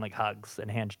affection beyond like hugs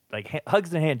and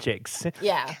hugs and handshakes.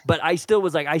 Yeah. But I still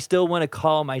was like, I still want to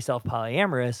call myself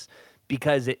polyamorous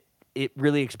because it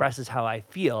really expresses how I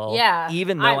feel. Yeah.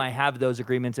 Even though I have those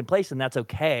agreements in place, and that's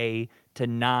okay to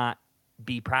not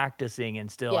be practicing and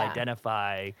still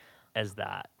identify as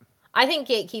that. I think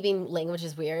gatekeeping language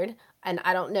is weird, and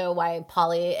I don't know why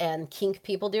poly and kink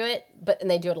people do it, and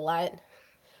they do it a lot.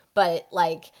 But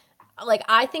like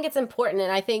I think it's important,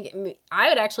 and I think I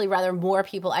would actually rather more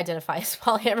people identify as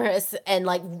polyamorous and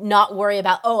like not worry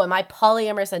about, oh, am I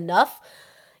polyamorous enough?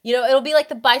 It'll be like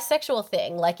the bisexual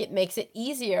thing. Like it makes it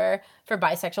easier for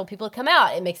bisexual people to come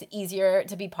out. It makes it easier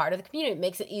to be part of the community. It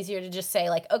makes it easier to just say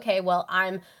like, okay, well,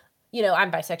 I'm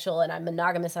bisexual and I'm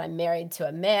monogamous and I'm married to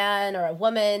a man or a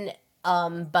woman.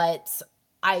 But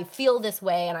I feel this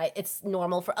way, and it's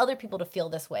normal for other people to feel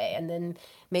this way. And then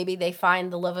maybe they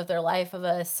find the love of their life of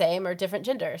a same or different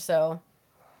gender. So,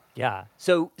 yeah.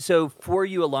 So for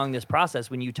you along this process,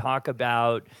 when you talk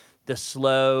about the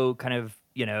slow kind of,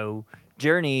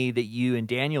 journey that you and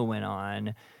Daniel went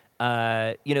on,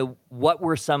 what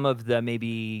were some of the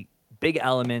maybe big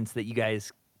elements that you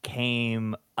guys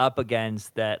came up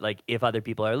against that, like, if other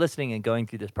people are listening and going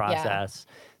through this process,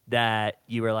 that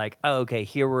you were like, oh, okay,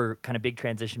 here were kind of big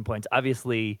transition points.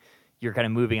 Obviously, you're kind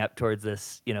of moving up towards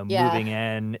this, moving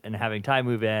in and having time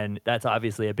move in. That's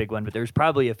obviously a big one, but there's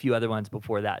probably a few other ones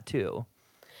before that too.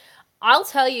 I'll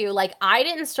tell you, like, I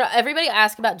didn't everybody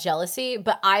asked about jealousy,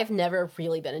 but I've never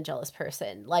really been a jealous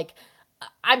person. Like,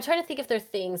 I'm trying to think if there are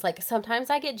things, like,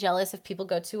 sometimes I get jealous if people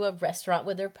go to a restaurant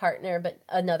with their partner, but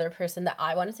another person that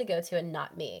I wanted to go to and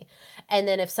not me. And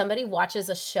then if somebody watches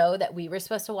a show that we were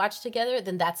supposed to watch together,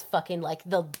 then that's fucking, like,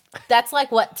 that's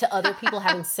like what to other people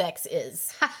having sex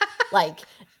is. Like,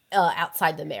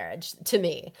 outside the marriage, to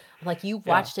me. Like, you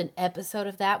watched an episode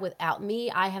of that without me?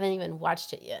 I haven't even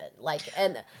watched it yet. Like,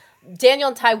 and Daniel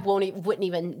and Ty wouldn't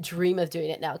even dream of doing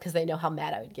it now because they know how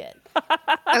mad I would get.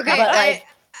 Okay, but, like,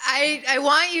 I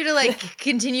want you to like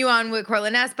continue on what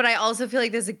Cortland asked, but I also feel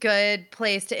like this is a good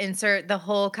place to insert the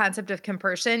whole concept of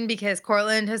compersion, because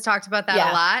Cortland has talked about that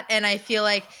a lot, and I feel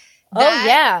like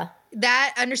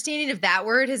that understanding of that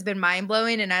word has been mind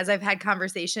blowing. And as I've had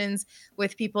conversations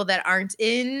with people that aren't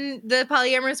in the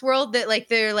polyamorous world, that like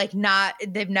they're like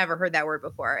they've never heard that word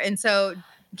before, and so.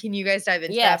 Can you guys dive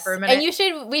into that for a minute?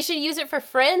 And we should use it for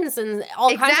friends and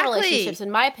all kinds of relationships,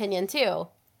 in my opinion, too.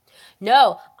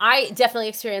 No, I definitely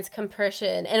experienced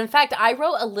compersion. And in fact, I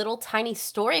wrote a little tiny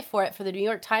story for it for the New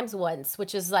York Times once,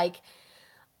 which is like,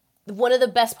 one of the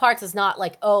best parts is not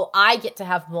like, oh, I get to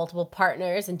have multiple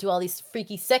partners and do all these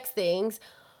freaky sex things,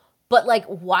 but like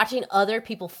watching other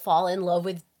people fall in love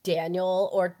with Daniel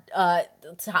or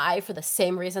Ty for the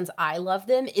same reasons I love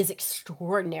them is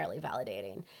extraordinarily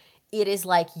validating. it is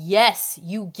like, yes,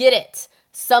 you get it.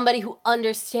 Somebody who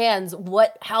understands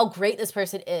how great this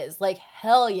person is. Like,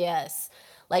 hell yes.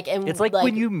 Like, and It's like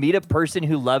when you meet a person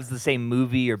who loves the same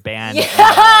movie or band. Yeah,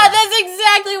 that's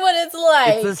exactly what it's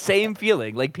like. It's the same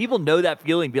feeling. Like, people know that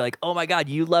feeling. Be like, oh my God,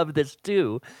 you love this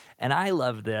too. And I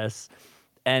love this.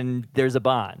 And there's a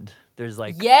bond. There's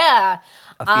like a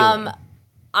feeling.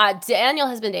 Daniel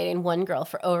has been dating one girl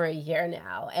for over a year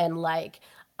now. And like,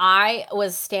 I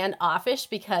was standoffish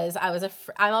because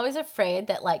I'm always afraid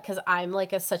that like, cause I'm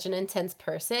like such an intense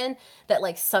person that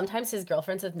like sometimes his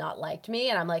girlfriends have not liked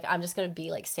me. And I'm like, I'm just going to be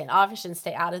like standoffish and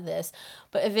stay out of this.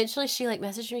 But eventually she like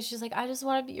messaged me. She's like, I just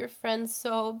want to be your friend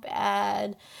so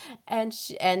bad. And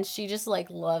she just like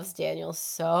loves Daniel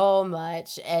so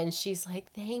much. And she's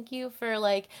like, thank you for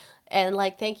like, and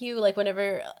like, thank you, like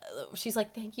whenever she's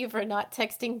like, thank you for not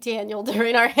texting Daniel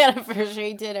during our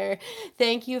anniversary dinner.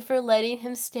 Thank you for letting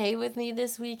him stay with me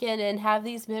this weekend and have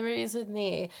these memories with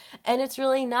me. And it's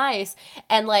really nice.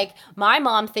 And like, my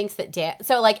mom thinks that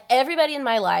so like everybody in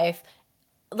my life,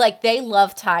 like they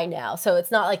love Ty now. So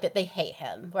it's not like that they hate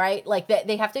him, right? Like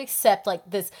they have to accept like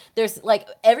this. There's like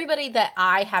everybody that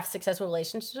I have successful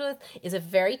relationships with is a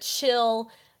very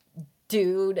chill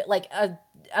dude, like a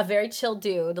very chill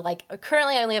dude. Like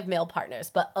currently I only have male partners,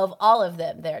 but of all of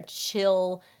them, they're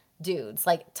chill dudes,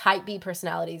 like type B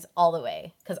personalities all the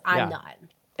way, because I'm not.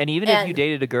 And even if you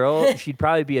dated a girl, she'd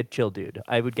probably be a chill dude,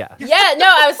 I would guess. Yeah, no,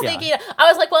 I was thinking, I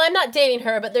was like, well, I'm not dating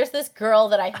her, but there's this girl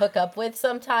that I hook up with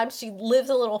sometimes. She lives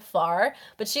a little far,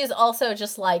 but she is also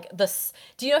just like this.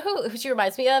 Do you know who she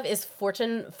reminds me of? Is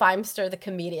Fortune Feimster, the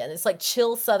comedian. It's like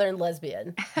chill Southern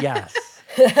lesbian. Yes.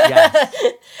 Yes.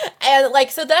 And like,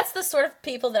 so that's the sort of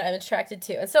people that I'm attracted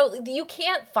to. And so you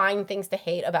can't find things to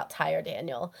hate about Ty or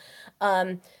Daniel.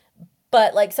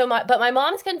 But like, but my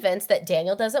mom's convinced that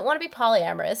Daniel doesn't want to be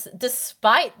polyamorous,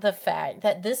 despite the fact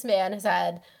that this man has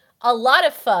had a lot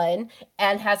of fun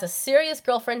and has a serious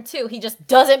girlfriend too. He just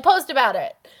doesn't post about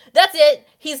it. That's it.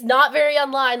 He's not very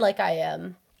online like I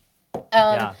am.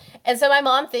 And so my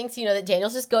mom thinks, that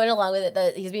Daniel's just going along with it,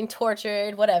 that he's being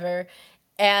tortured, whatever.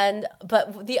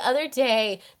 But the other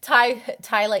day,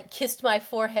 Ty like kissed my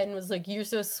forehead and was like, "You're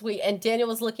so sweet." And Daniel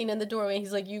was looking in the doorway and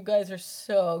he's like, "You guys are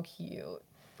so cute."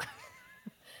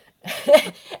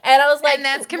 And I was like, and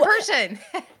that's compersion.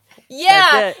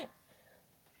 Yeah.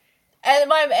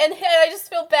 And I just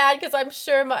feel bad because I'm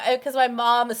sure my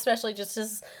mom especially just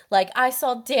is like, I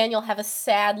saw Daniel have a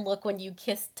sad look when you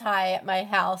kissed Ty at my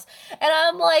house. And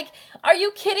I'm like, are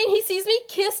you kidding? He sees me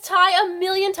kiss Ty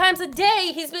 1,000,000 times a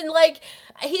day. He's been like,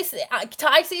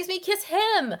 Ty sees me kiss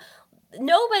him.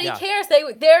 Nobody cares.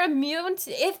 They're immune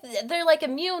if they're like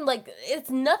immune, like it's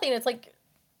nothing. It's like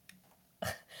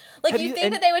you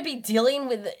think that they would be dealing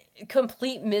with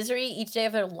complete misery each day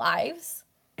of their lives?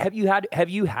 Have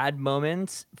you had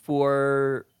moments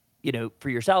for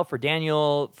yourself, for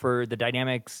Daniel, for the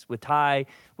dynamics with Ty,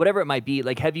 whatever it might be?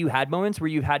 Like, have you had moments where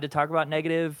you had to talk about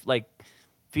negative, like,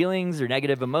 feelings or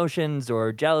negative emotions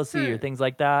or jealousy or things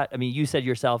like that? I mean, you said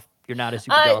yourself you're not a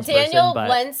super jealous person,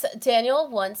 but Daniel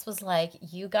once was like,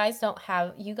 you guys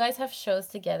have shows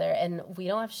together and we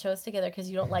don't have shows together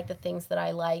because you don't like the things that I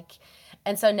like.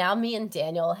 And so now me and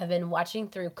Daniel have been watching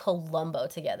through Columbo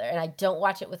together, and I don't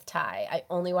watch it with Ty. I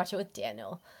only watch it with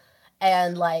Daniel.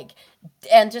 But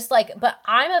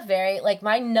I'm a very, like,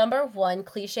 my number one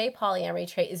cliche polyamory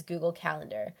trait is Google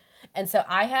Calendar. And so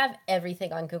I have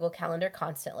everything on Google Calendar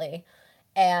constantly.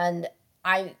 And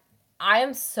I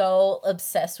am so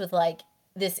obsessed with, like,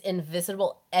 this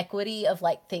invisible equity of,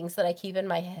 like, things that I keep in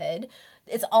my head.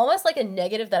 It's almost like a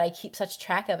negative that I keep such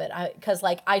track of it, because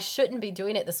like I shouldn't be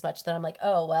doing it this much, that I'm like,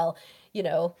 oh well,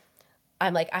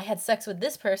 I'm like, I had sex with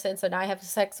this person, so now I have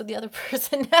sex with the other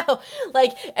person now.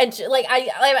 I've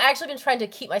actually been trying to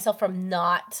keep myself from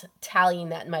not tallying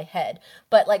that in my head.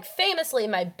 But like famously,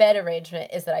 my bed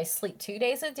arrangement is that I sleep 2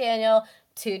 days with Daniel,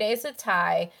 2 days with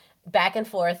Ty, back and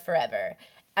forth forever.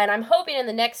 And I'm hoping in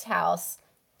the next house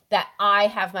that I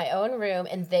have my own room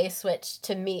and they switch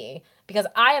to me, because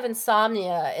I have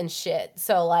insomnia and shit.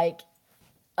 So like,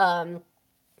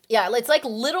 it's like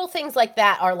little things like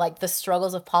that are like the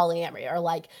struggles of polyamory, or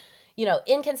like,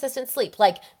 inconsistent sleep.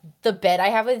 Like the bed I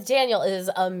have with Daniel is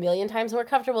 1,000,000 times more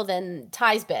comfortable than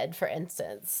Ty's bed, for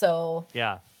instance. So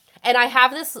yeah. And I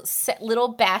have this little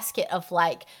basket of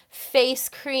like face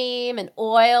cream and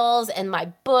oils and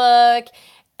my book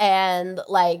and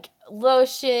like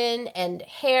lotion and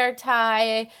hair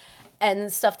tie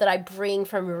and stuff that I bring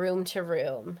from room to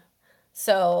room.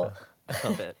 So I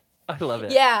love it. I love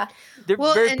it. Yeah. They're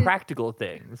very practical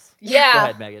things. Yeah. Go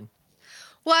ahead, Megan.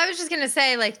 Well, I was just going to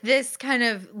say, like, this kind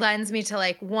of lends me to,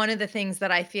 like, one of the things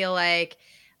that I feel like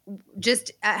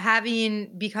just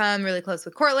having become really close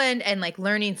with Cortland and like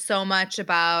learning so much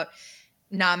about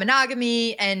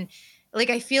non-monogamy, and like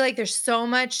I feel like there's so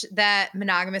much that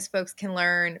monogamous folks can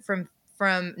learn from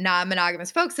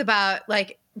non-monogamous folks about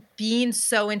like being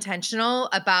so intentional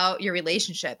about your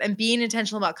relationship and being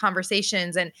intentional about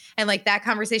conversations, and like that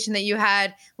conversation that you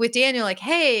had with Daniel, like,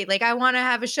 hey, like I want to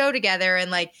have a show together, and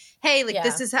like, hey, like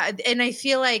this is how, and I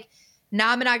feel like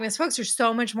non-monogamous folks are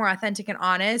so much more authentic and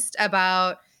honest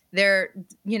about their,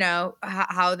 you know,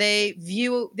 how they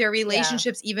view their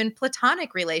relationships, even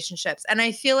platonic relationships. And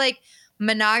I feel like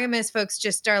monogamous folks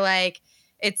just are like,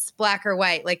 it's black or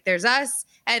white. Like there's us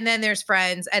and then there's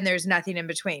friends and there's nothing in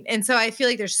between. And so I feel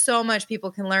like there's so much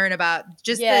people can learn about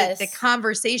just the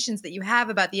conversations that you have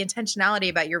about the intentionality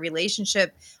about your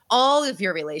relationship, all of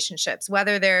your relationships,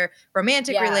 whether they're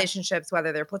romantic relationships,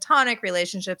 whether they're platonic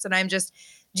relationships. And I'm just,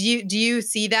 do you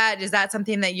see that? Is that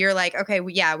something that you're like, okay,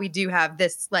 we do have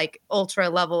this like ultra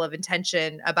level of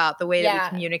intention about the way that we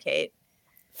communicate?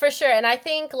 For sure. And I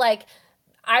think like,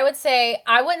 I wouldn't say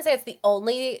it's the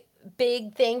only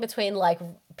big thing between like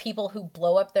people who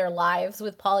blow up their lives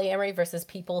with polyamory versus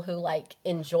people who like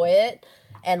enjoy it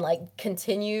and like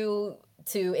continue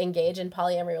to engage in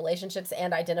polyamory relationships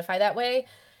and identify that way,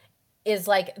 is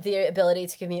like the ability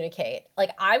to communicate. Like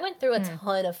I went through a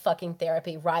ton of fucking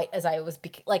therapy right as I was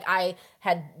like I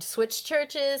had switched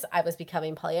churches, I was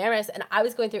becoming polyamorous, and I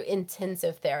was going through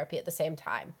intensive therapy at the same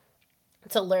time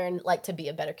to learn like to be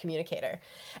a better communicator.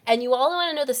 And you all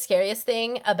want to know the scariest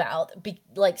thing about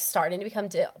like starting to become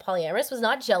polyamorous was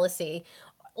not jealousy.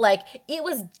 Like it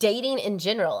was dating in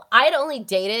general. I had only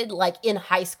dated like in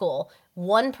high school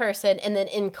one person, and then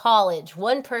in college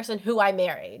one person who I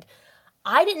married.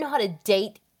 I didn't know how to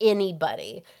date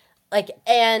anybody. Like,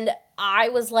 and I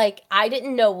was like, I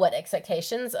didn't know what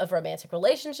expectations of romantic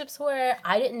relationships were.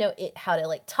 I didn't know how to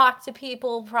like talk to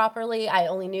people properly. I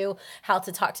only knew how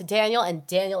to talk to Daniel, and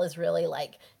Daniel is really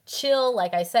like chill,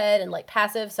 like I said, and like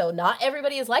passive. So not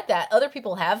everybody is like that. Other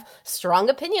people have strong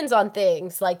opinions on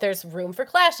things. Like there's room for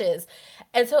clashes.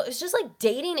 And so it's just like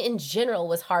dating in general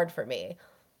was hard for me.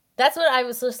 That's what I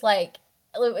was just like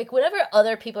whenever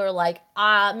other people are like,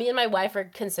 me and my wife are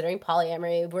considering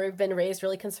polyamory, we've been raised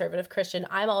really conservative Christian,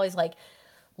 I'm always like,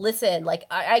 listen, like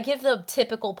I give the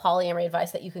typical polyamory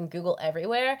advice that you can Google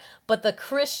everywhere, but the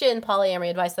Christian polyamory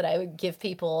advice that I would give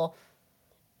people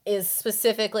is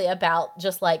specifically about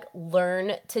just like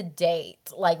learn to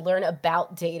date, like learn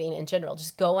about dating in general.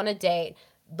 Just go on a date,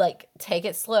 like take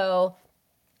it slow,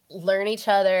 learn each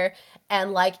other,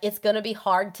 and like it's gonna be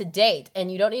hard to date,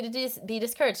 and you don't need to be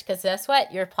discouraged, because guess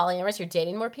what, you're polyamorous, you're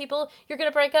dating more people, you're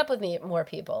gonna break up with more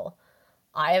people.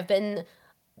 I have been,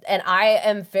 and I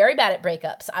am very bad at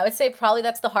breakups. I would say probably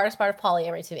that's the hardest part of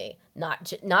polyamory to me.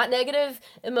 Not negative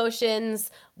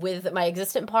emotions with my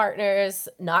existent partners,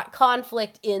 not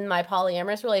conflict in my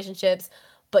polyamorous relationships,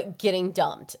 but getting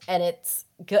dumped. And it's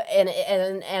good,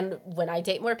 and when I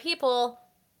date more people,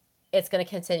 it's gonna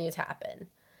continue to happen.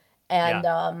 And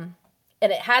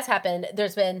and it has happened.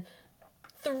 There's been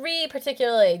 3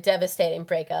 particularly devastating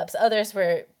breakups. Others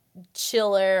were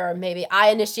chiller, or maybe I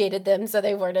initiated them, so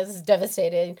they weren't as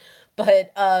devastating.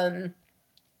 But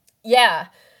yeah,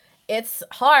 it's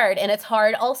hard, and it's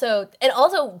hard also. And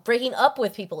also breaking up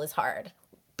with people is hard.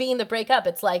 Being the breakup,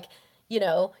 it's like, you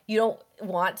know, you don't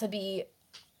want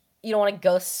to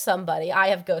ghost somebody. I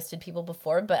have ghosted people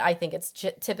before, but I think it's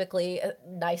typically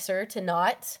nicer to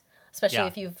not. Especially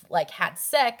if you've like had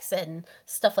sex and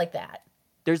stuff like that.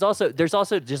 There's also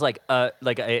just like a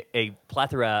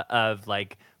plethora of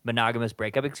like monogamous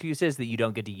breakup excuses that you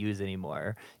don't get to use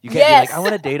anymore. You can't be like, I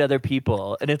want to date other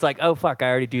people, and it's like, oh fuck, I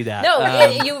already do that.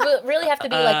 No, you really have to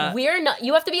be like, we're not.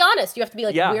 You have to be honest. You have to be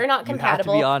like, we're not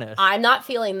compatible. You have to be honest. I'm not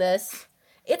feeling this.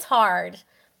 It's hard.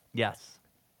 Yes.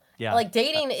 Yeah. Like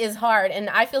dating is hard, and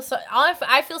I feel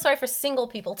sorry for single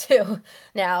people too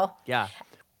now. Yeah.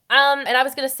 And I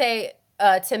was gonna say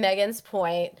to Megan's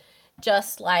point,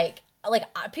 just like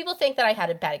people think that I had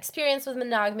a bad experience with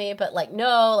monogamy, but like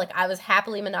no, like I was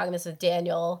happily monogamous with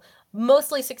Daniel,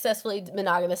 mostly successfully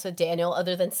monogamous with Daniel,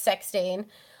 other than sexting.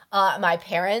 My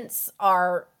parents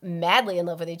are madly in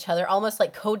love with each other, almost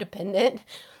like codependent.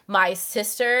 My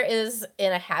sister is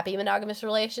in a happy monogamous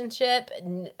relationship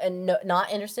and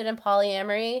not interested in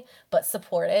polyamory, but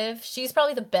supportive. She's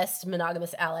probably the best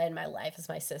monogamous ally in my life, is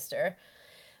my sister.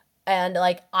 And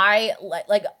like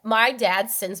my dad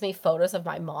sends me photos of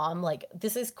my mom, like,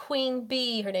 this is Queen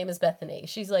Bee, her name is Bethany.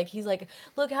 He's like,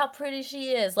 look how pretty she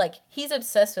is. Like, he's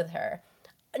obsessed with her.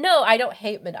 No, I don't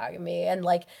hate monogamy, and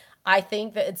like I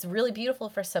think that it's really beautiful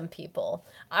for some people.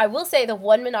 I will say the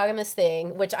one monogamous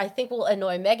thing, which I think will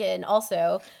annoy Megan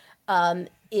also,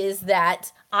 is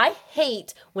that I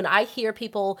hate when I hear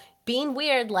people being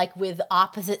weird, like with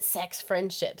opposite sex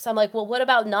friendships. I'm like, well, what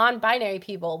about non-binary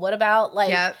people? What about like,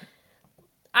 Yep.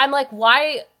 I'm like,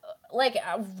 why, like,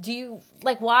 do you,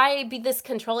 like, why be this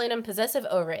controlling and possessive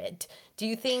over it? Do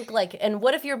you think, like, and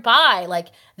what if you're bi? Like,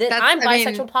 that I'm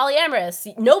bisexual,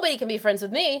 polyamorous. Nobody can be friends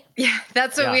with me. Yeah,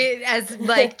 that's what we, as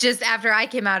like, just after I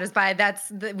came out as bi,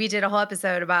 we did a whole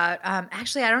episode about,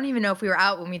 actually, I don't even know if we were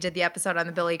out when we did the episode on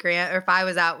the Billy Graham, or if I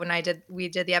was out when we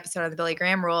did the episode on the Billy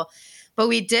Graham rule, but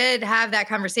we did have that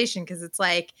conversation because it's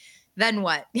like, then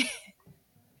what?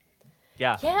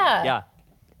 Yeah.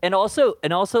 And also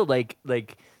like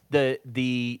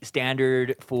the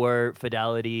standard for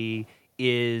fidelity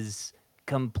is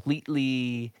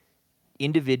completely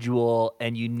individual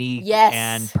and unique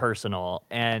and personal.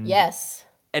 And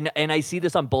and I see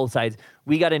this on both sides.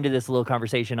 We got into this little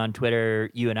conversation on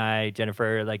Twitter, you and I,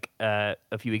 Jennifer, like a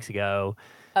few weeks ago.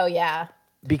 Oh yeah.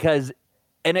 Because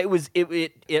and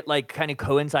it like kind of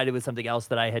coincided with something else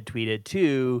that I had tweeted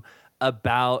too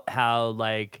about how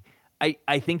like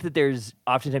I think that there's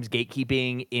oftentimes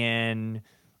gatekeeping in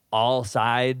all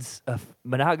sides of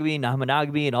monogamy,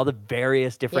 non-monogamy, and all the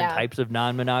various different types of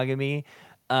non-monogamy.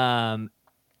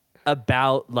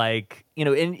 About like, you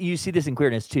know, and you see this in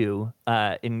queerness too,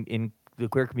 in the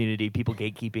queer community, people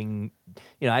gatekeeping.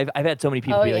 You know, I've had so many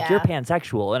people be like, "You're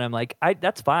pansexual," and I'm like,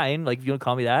 that's fine. Like, if you want to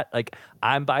call me that, like,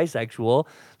 I'm bisexual.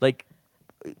 Like,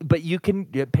 but you can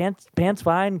pants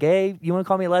fine, gay. You want to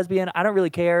call me a lesbian? I don't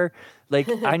really care. Like,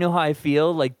 I know how I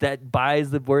feel. Like, that bi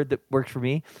is the word that works for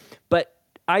me. But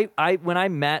when I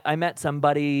met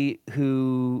somebody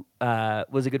who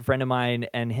was a good friend of mine,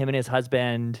 and him and his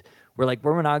husband were like,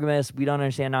 we're monogamous. We don't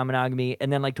understand non-monogamy.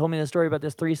 And then like told me the story about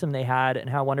this threesome they had and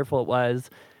how wonderful it was.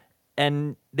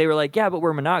 And they were like, yeah, but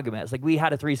we're monogamous. Like, we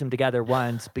had a threesome together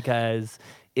once because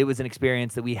it was an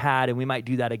experience that we had, and we might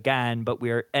do that again. But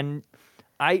I'm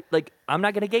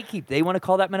not going to gatekeep. They want to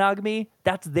call that monogamy.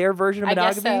 That's their version of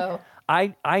monogamy. I guess so.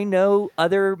 I know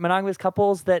other monogamous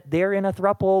couples that they're in a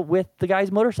throuple with the guy's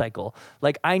motorcycle.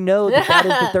 Like, I know that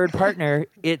is the third partner.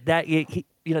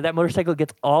 That motorcycle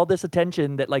gets all this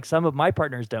attention that like some of my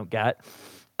partners don't get.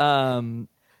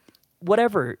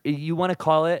 Whatever you want to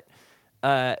call it,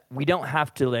 we don't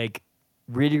have to like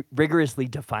rigorously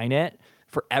define it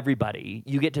for everybody.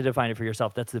 You get to define it for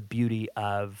yourself. That's the beauty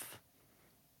of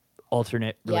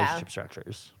alternate relationship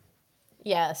structures.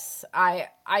 Yes, I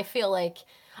feel like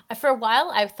for a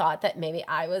while I've thought that maybe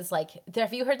I was like,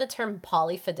 have you heard the term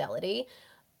polyfidelity?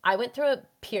 I went through a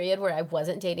period where I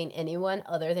wasn't dating anyone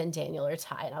other than Daniel or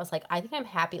Ty, and I was like, I think I'm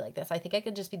happy like this. I think I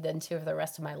could just be them two for the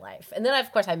rest of my life. And then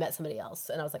of course I met somebody else,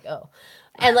 and I was like, oh.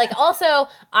 And like also,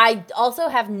 I also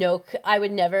have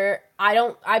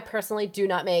I personally do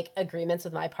not make agreements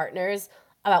with my partners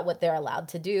about what they're allowed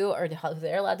to do or how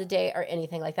they're allowed to date or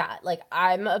anything like that. Like,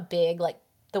 I'm a big, like,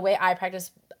 the way I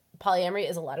practice polyamory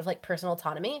is a lot of like personal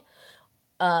autonomy.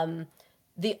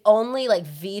 The only like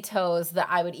vetoes that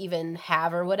I would even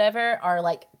have or whatever are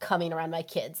like coming around my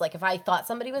kids. Like, if I thought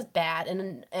somebody was bad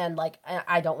and like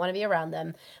I don't want to be around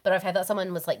them, but if I thought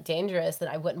someone was like dangerous, then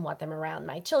I wouldn't want them around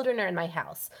my children or in my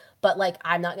house. But like,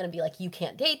 I'm not going to be like, you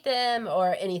can't date them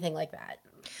or anything like that.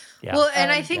 Yeah. Well,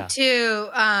 and I think too,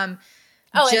 and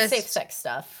safe sex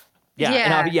stuff.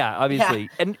 Obviously.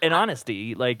 And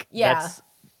honesty, like that's,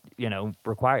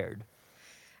 required.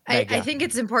 I think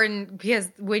it's important because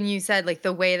when you said like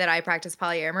the way that I practice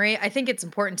polyamory, I think it's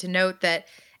important to note that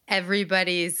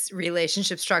everybody's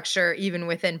relationship structure, even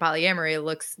within polyamory,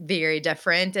 looks very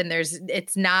different, and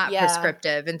it's not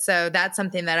prescriptive. And so that's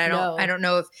something that I don't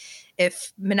know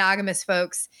if monogamous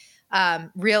folks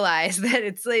realize that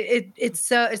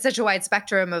it's such a wide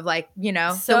spectrum of like,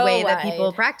 the way that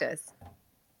people practice.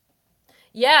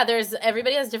 Yeah,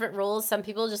 everybody has different rules. Some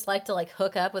people just like to like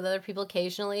hook up with other people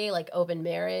occasionally, like open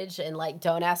marriage and like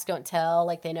don't ask, don't tell,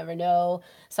 like they never know.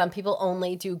 Some people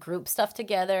only do group stuff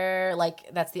together,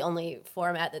 like that's the only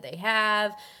format that they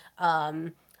have.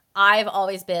 I've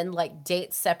always been like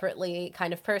date separately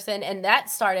kind of person, and that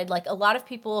started like a lot of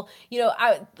people,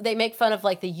 they make fun of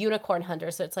like the unicorn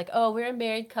hunter. So it's like, oh, we're a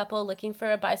married couple looking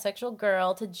for a bisexual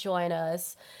girl to join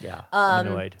us. Yeah, I'm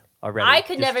annoyed already. I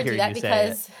could never do that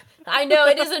because I know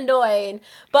it is annoying,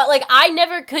 but like I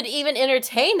never could even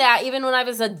entertain that even when I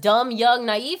was a dumb, young,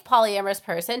 naive polyamorous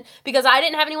person because I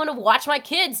didn't have anyone to watch my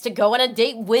kids to go on a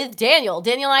date with Daniel.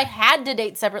 Daniel and I had to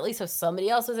date separately, so somebody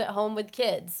else was at home with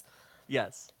kids.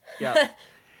 Yes. Yep.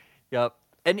 Yep.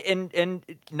 And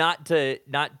not to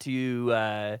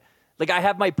Like, I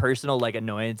have my personal, like,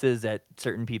 annoyances at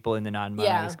certain people in the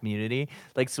non-monogamous Yeah. community,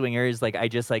 like swingers. Like, I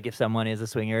just like if someone is a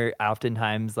swinger,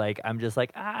 oftentimes, like, I'm just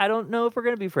like, I don't know if we're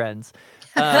gonna be friends.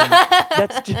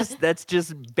 That's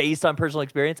just based on personal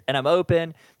experience, and I'm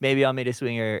open. Maybe I'll meet a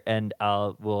swinger and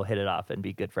we'll hit it off and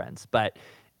be good friends. But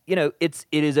it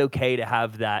is okay to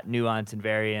have that nuance and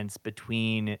variance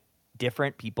between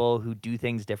different people who do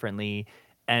things differently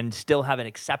and still have an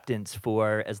acceptance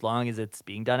for, as long as it's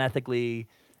being done ethically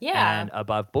Yeah. and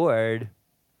above board,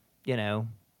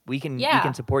 we can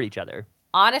Yeah. support each other.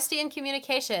 Honesty and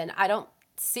communication. I don't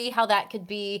see how that could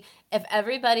be if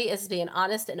everybody is being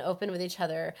honest and open with each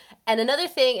other. And another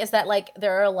thing is that, like,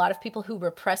 there are a lot of people who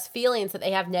repress feelings that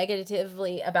they have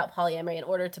negatively about polyamory in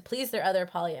order to please their other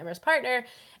polyamorous partner,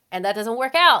 and that doesn't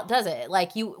work out, does it?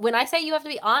 Like, when I say you have to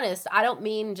be honest, I don't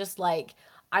mean just like,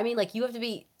 I mean, like, you have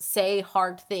to say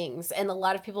hard things, and a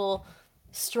lot of people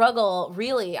struggle.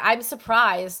 Really, I'm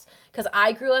surprised, because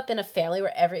I grew up in a family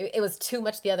where it was too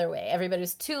much the other way. Everybody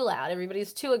was too loud, everybody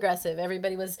was too aggressive,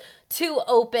 everybody was too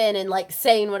open and like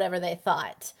saying whatever they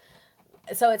thought.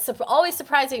 So it's always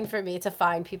surprising for me to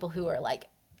find people who are like,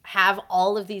 have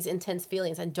all of these intense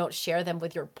feelings and don't share them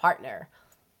with your partner.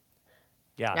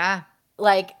 Yeah. Yeah.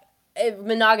 Like,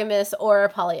 monogamous or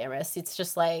polyamorous, it's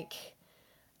just like,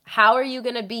 how are you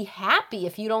going to be happy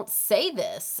if you don't say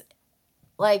this?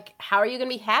 Like, how are you going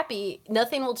to be happy?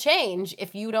 Nothing will change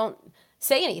if you don't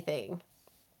say anything.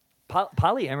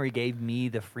 Polyamory gave me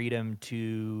the freedom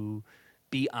to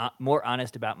be more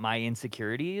honest about my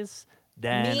insecurities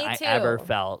than Me I too. ever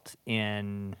felt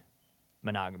in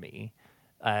monogamy.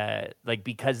 Like,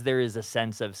 because there is a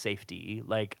sense of safety.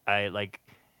 Like,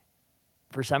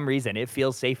 for some reason, it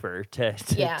feels safer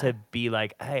to be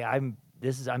like, hey, I'm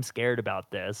scared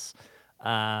about this,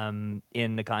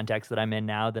 in the context that I'm in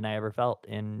now, than I ever felt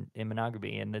in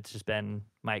monogamy, and it's just been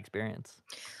my experience.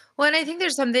 Well, and I think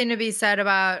there's something to be said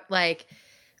about like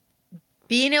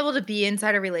being able to be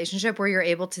inside a relationship where you're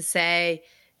able to say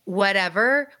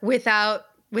whatever without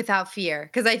fear,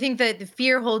 because I think that the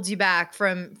fear holds you back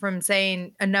from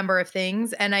saying a number of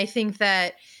things. And I think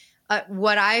that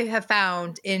what I have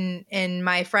found in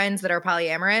my friends that are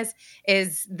polyamorous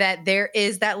is that there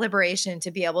is that liberation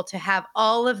to be able to have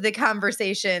all of the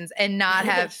conversations and not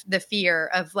have the fear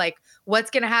of like, what's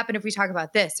going to happen if we talk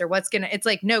about this, or it's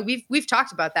like, no, we've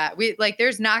talked about that. We like,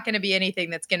 there's not going to be anything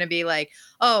that's going to be like,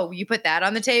 oh, you put that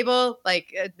on the table,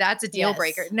 like that's a deal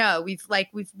breaker. No, we've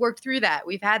worked through that.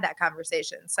 We've had that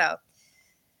conversation. So.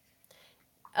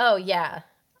 Oh yeah.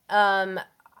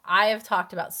 I have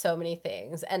talked about so many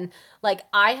things, and like,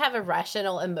 I have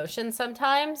irrational emotions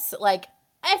sometimes. Like,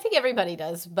 I think everybody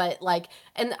does, but like,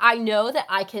 and I know that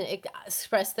I can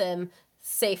express them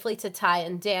safely to Ty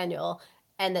and Daniel,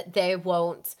 and that they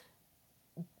won't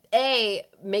A,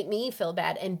 make me feel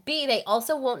bad, and B, they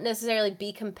also won't necessarily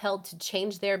be compelled to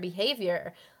change their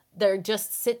behavior. They're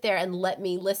just sit there and let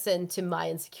me listen to my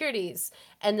insecurities.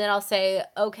 And then I'll say,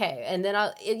 okay. And then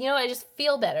I just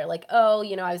feel better. Like, oh,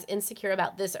 I was insecure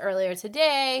about this earlier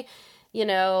today,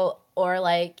 or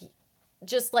like,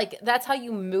 just like, that's how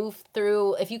you move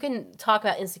through. If you can talk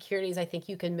about insecurities, I think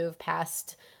you can move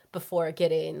past before it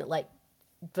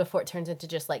turns into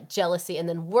just like jealousy. And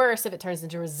then worse if it turns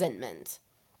into resentment.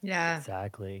 Yeah.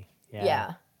 Exactly.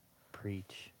 Yeah.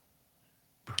 Preach.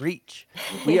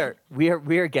 We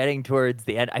are getting towards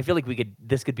the end. I feel like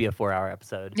this could be a 4-hour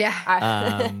episode.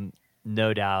 Yeah.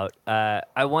 No doubt.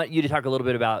 I want you to talk a little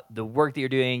bit about the work that you're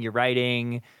doing, your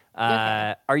writing.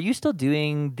 Okay. Are you still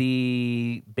doing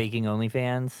the baking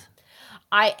OnlyFans?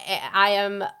 I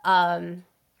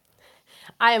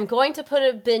am going to put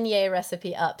a beignet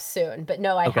recipe up soon, but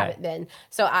no, I haven't been.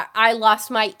 So I lost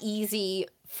my easy,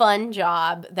 fun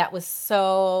job that was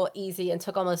so easy and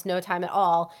took almost no time at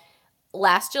all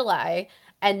last July,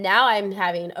 and now I'm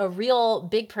having a real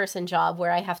big person job where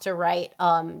I have to write.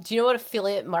 Do you know what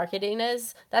affiliate marketing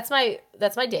is? That's my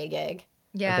day gig.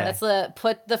 Yeah. Okay. That's the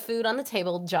put the food on the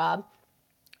table job.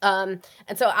 And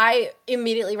so I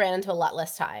immediately ran into a lot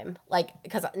less time, like,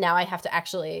 because now I have to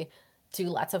actually do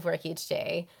lots of work each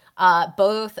day.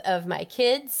 Both of my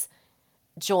kids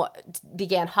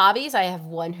began hobbies. I have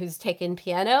one who's taken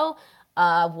piano,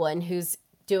 one who's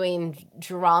doing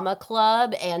drama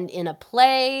club and in a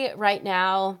play right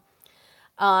now.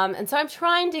 And so I'm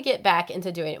trying to get back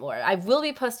into doing it more. I will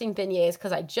be posting beignets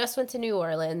because I just went to New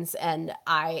Orleans and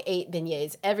I ate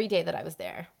beignets every day that I was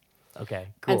there. Okay,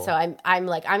 cool. And so I'm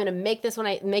like, I'm gonna make this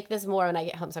more when I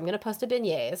get home. So I'm gonna post a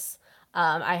beignets.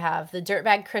 I have the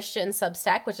Dirtbag Christian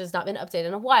Substack, which has not been updated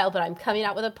in a while, but I'm coming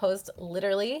out with a post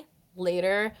literally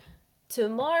later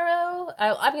tomorrow.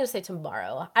 I'm going to say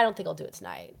tomorrow. I don't think I'll do it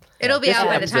tonight. It'll be This out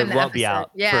by the time episode the won't be episode-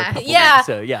 out for a Yeah. couple Yeah. weeks,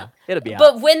 so yeah, it'll be out.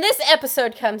 But when this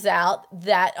episode comes out,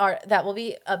 that will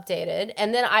be updated.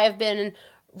 And then I have been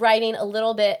writing a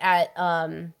little bit at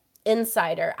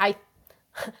Insider.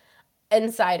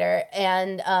 Insider,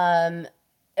 and I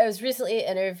was recently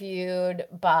interviewed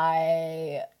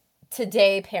by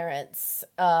Today Parents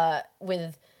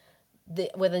with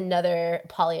another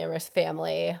polyamorous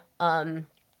family.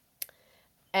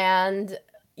 And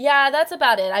yeah, that's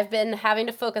about it. I've been having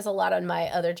to focus a lot on my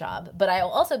other job, but I'll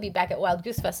also be back at Wild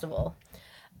Goose Festival.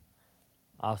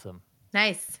 Awesome.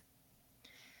 Nice.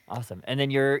 Awesome. And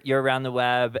then you're around the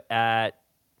web at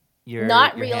your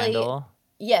Not your really. handle.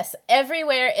 Yes,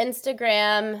 everywhere,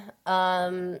 Instagram,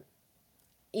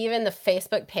 even the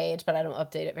Facebook page, but I don't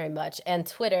update it very much, and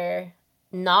Twitter,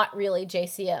 not really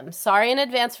JCM. Sorry in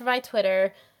advance for my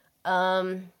Twitter.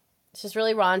 It's just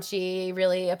really raunchy,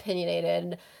 really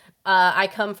opinionated. I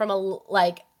come from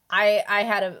I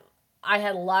had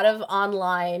a lot of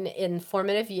online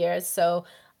informative years, so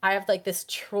I have like this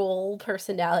troll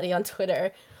personality on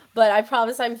Twitter, but I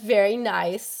promise I'm very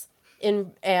nice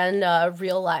in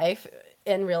real life.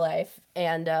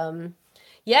 And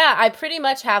yeah, I pretty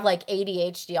much have like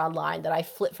ADHD online that I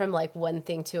flip from like one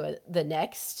thing to the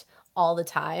next all the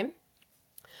time.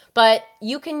 But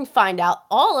you can find out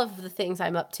all of the things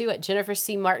I'm up to at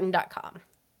jennifercmartin.com.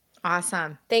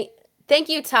 Awesome. Thank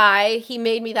you, Ty. He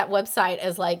made me that website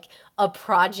as like a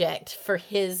project for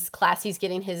his class. He's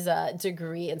getting his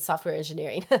degree in software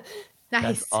engineering.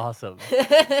 Nice. That's awesome.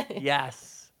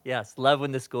 Yes. Love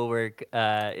when the schoolwork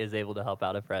is able to help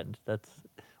out a friend.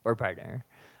 Or partner.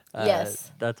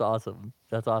 Yes. That's awesome.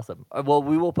 Well,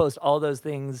 we will post all those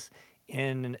things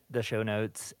in the show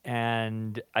notes,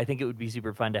 and I think it would be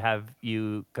super fun to have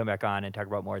you come back on and talk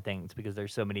about more things, because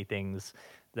there's so many things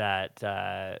that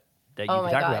you Oh can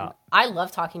my talk God. about. I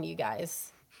love talking to you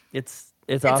guys. It's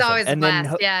It's awesome. always a And then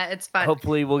blast. Yeah, it's fun.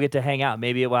 hopefully we'll get to hang out,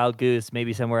 maybe at Wild Goose,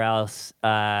 maybe somewhere else.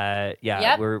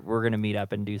 Yep. We're gonna meet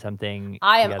up and do something.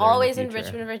 I am together always the in future.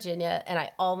 Richmond, Virginia, and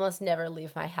I almost never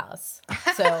leave my house.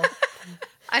 So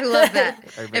I love that.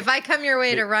 Perfect. If I come your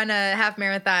way to run a half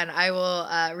marathon, I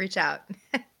will reach out.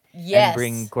 yes. And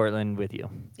bring Cortland with you.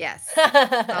 Yes,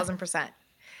 1,000%.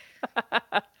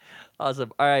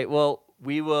 Awesome. All right. Well,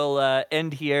 we will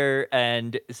end here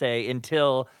and say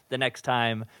until the next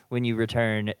time when you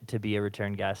return to be a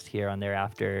return guest here on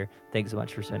Thereafter. Thanks so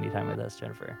much for spending time with us,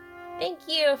 Jennifer. Thank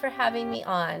you for having me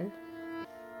on.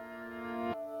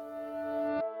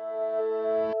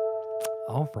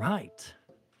 All right.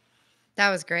 That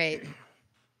was great.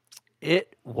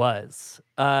 It was.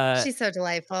 She's so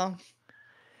delightful.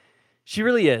 She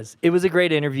really is. It was a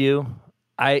great interview.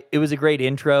 It was a great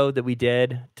intro that we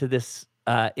did to this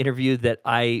interview that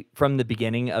I, from the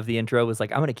beginning of the intro, was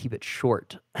like, I'm going to keep it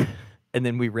short. And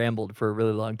then we rambled for a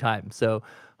really long time. So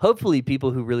hopefully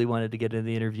people who really wanted to get into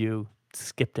the interview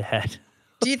skipped ahead.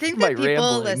 Do you think My that people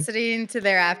rambling. listening to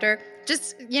Thereafter,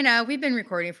 just, we've been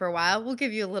recording for a while. We'll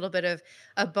give you a little bit of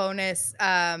a bonus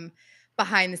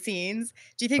behind the scenes.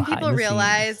 Do you think Behind people the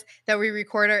realize scenes. that we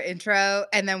record our intro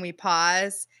and then we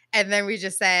pause and then we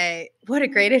just say, what a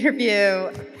great interview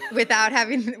without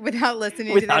listening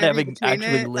to Without the interview having between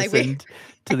actually it? listened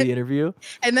to the interview.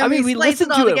 And then I mean, we splice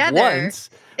listened it all to it together. once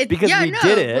because we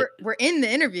did it. We're in the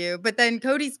interview, but then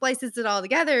Cody splices it all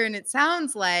together, and it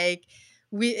sounds like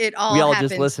it all We all happened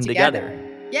just listened together.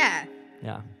 Yeah.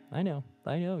 Yeah, I know.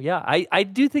 Yeah, I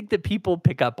do think that people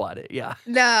pick up on it. Yeah.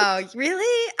 No,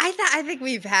 really? I think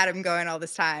we've had them going all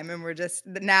this time, and we're just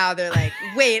now they're like,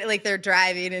 wait, like they're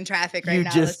driving in traffic right now,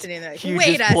 listening. They're like, you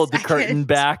wait just a pulled the second. curtain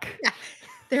back.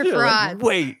 They're You're like, frauds.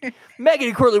 wait, Megan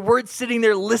and Cortland weren't sitting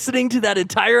there listening to that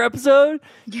entire episode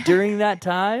Yeah. during that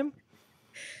time?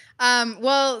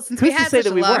 Well, since Who's we to had say such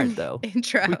that a we long weren't, though?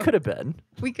 intro, We could have been.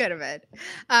 we could have been.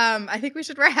 I think we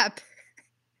should wrap.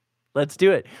 Let's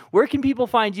do it. Where can people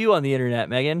find you on the internet,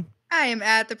 Megan? I am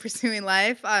at The Pursuing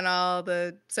Life on all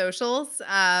the socials.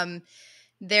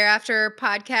 Thereafter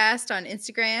Podcast on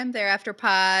Instagram, Thereafter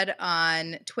Pod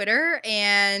on Twitter,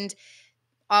 and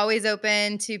always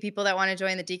open to people that want to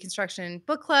join the Deconstruction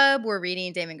Book Club. We're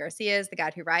reading Damon Garcia's The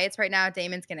God Who Riots right now.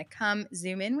 Damon's going to come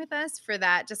zoom in with us for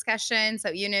that discussion.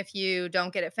 So even if you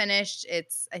don't get it finished,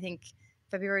 it's, I think,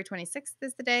 February 26th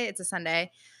is the day. It's a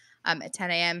Sunday at 10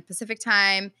 a.m. Pacific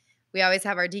time. We always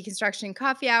have our deconstruction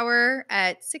coffee hour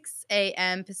at 6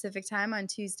 a.m. Pacific time on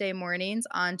Tuesday mornings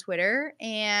on Twitter.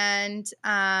 And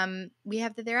we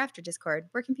have the Thereafter Discord.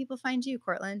 Where can people find you,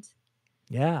 Cortland?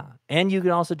 Yeah. And you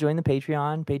can also join the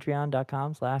Patreon,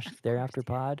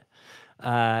 patreon.com/thereafterpod.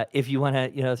 If you want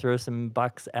to, throw some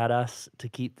bucks at us to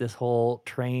keep this whole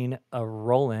train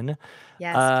rolling,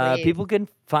 Yes, please. people can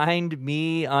find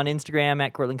me on Instagram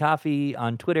at Cortland Coffee,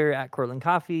 on Twitter at Cortland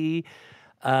Coffee,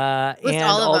 List and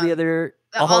all of all the them. other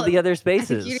All- the other I think you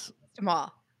spaces. list them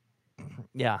all.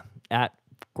 Yeah, at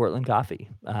Cortland Coffee.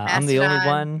 I'm the only Mastodon,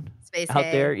 one Space out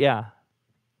there. Hay, Yeah,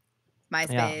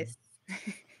 MySpace.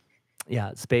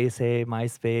 yeah. Space Hay,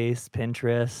 MySpace,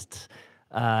 Pinterest.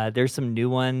 There's some new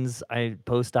ones.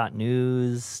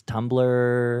 Post.news,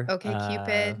 Tumblr.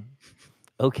 OkCupid.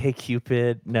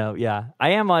 OkCupid. No, yeah. I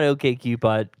am on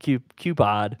OkCupid.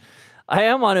 Cupid. I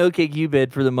am on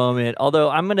OkCupid for the moment, although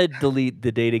I'm going to delete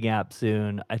the dating app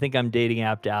soon. I think I'm dating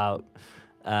apped out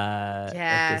at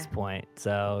Yeah. this point.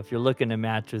 So if you're looking to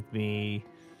match with me,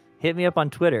 hit me up on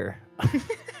Twitter.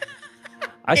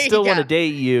 I There you still want to go.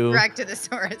 date you. Direct to the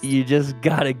source. You just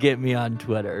got to get me on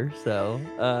Twitter. So,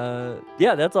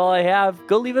 yeah, that's all I have.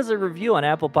 Go leave us a review on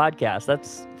Apple Podcasts.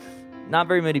 That's not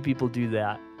very many people do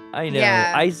that. I know.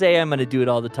 Yeah. I say I'm going to do it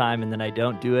all the time, and then I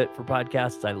don't do it for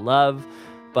podcasts I love.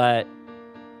 But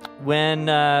when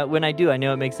I do, I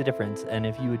know it makes a difference. And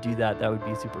if you would do that, that would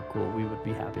be super cool. We would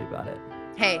be happy about it.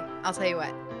 Hey, I'll tell you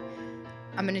what.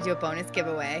 I'm going to do a bonus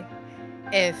giveaway.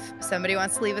 If somebody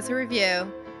wants to leave us a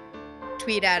review,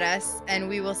 tweet at us, and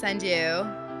we will send you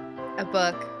a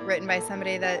book written by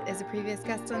somebody that is a previous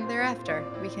guest on Thereafter.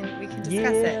 We can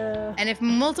discuss it. And if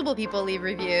multiple people leave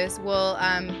reviews, we'll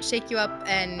shake you up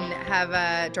and have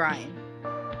a drawing.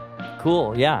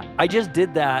 Cool. Yeah. I just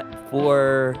did that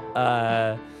for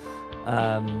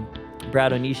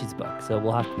Brad Onishi's book, so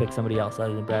we'll have to pick somebody else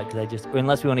other than Brad, because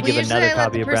unless we want to give usually another I let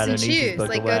copy the of Brad person Onishi's choose. book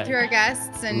Like away. go through our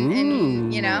guests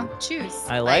and choose.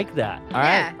 I like that. All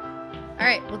yeah. right. All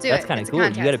right, we'll do That's it. kind of It's a cool. You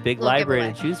got a contest. big Little library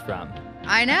giveaway. to choose from.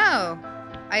 I know.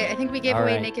 I think we gave All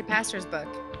away right. Naked Pastor's book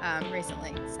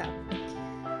recently. So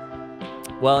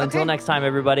Well, until Okay. next time,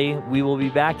 everybody, we will be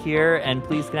back here, and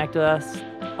please connect with us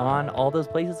on all those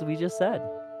places that we just said.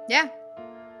 yeah.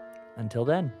 Until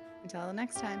then. Until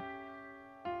next time.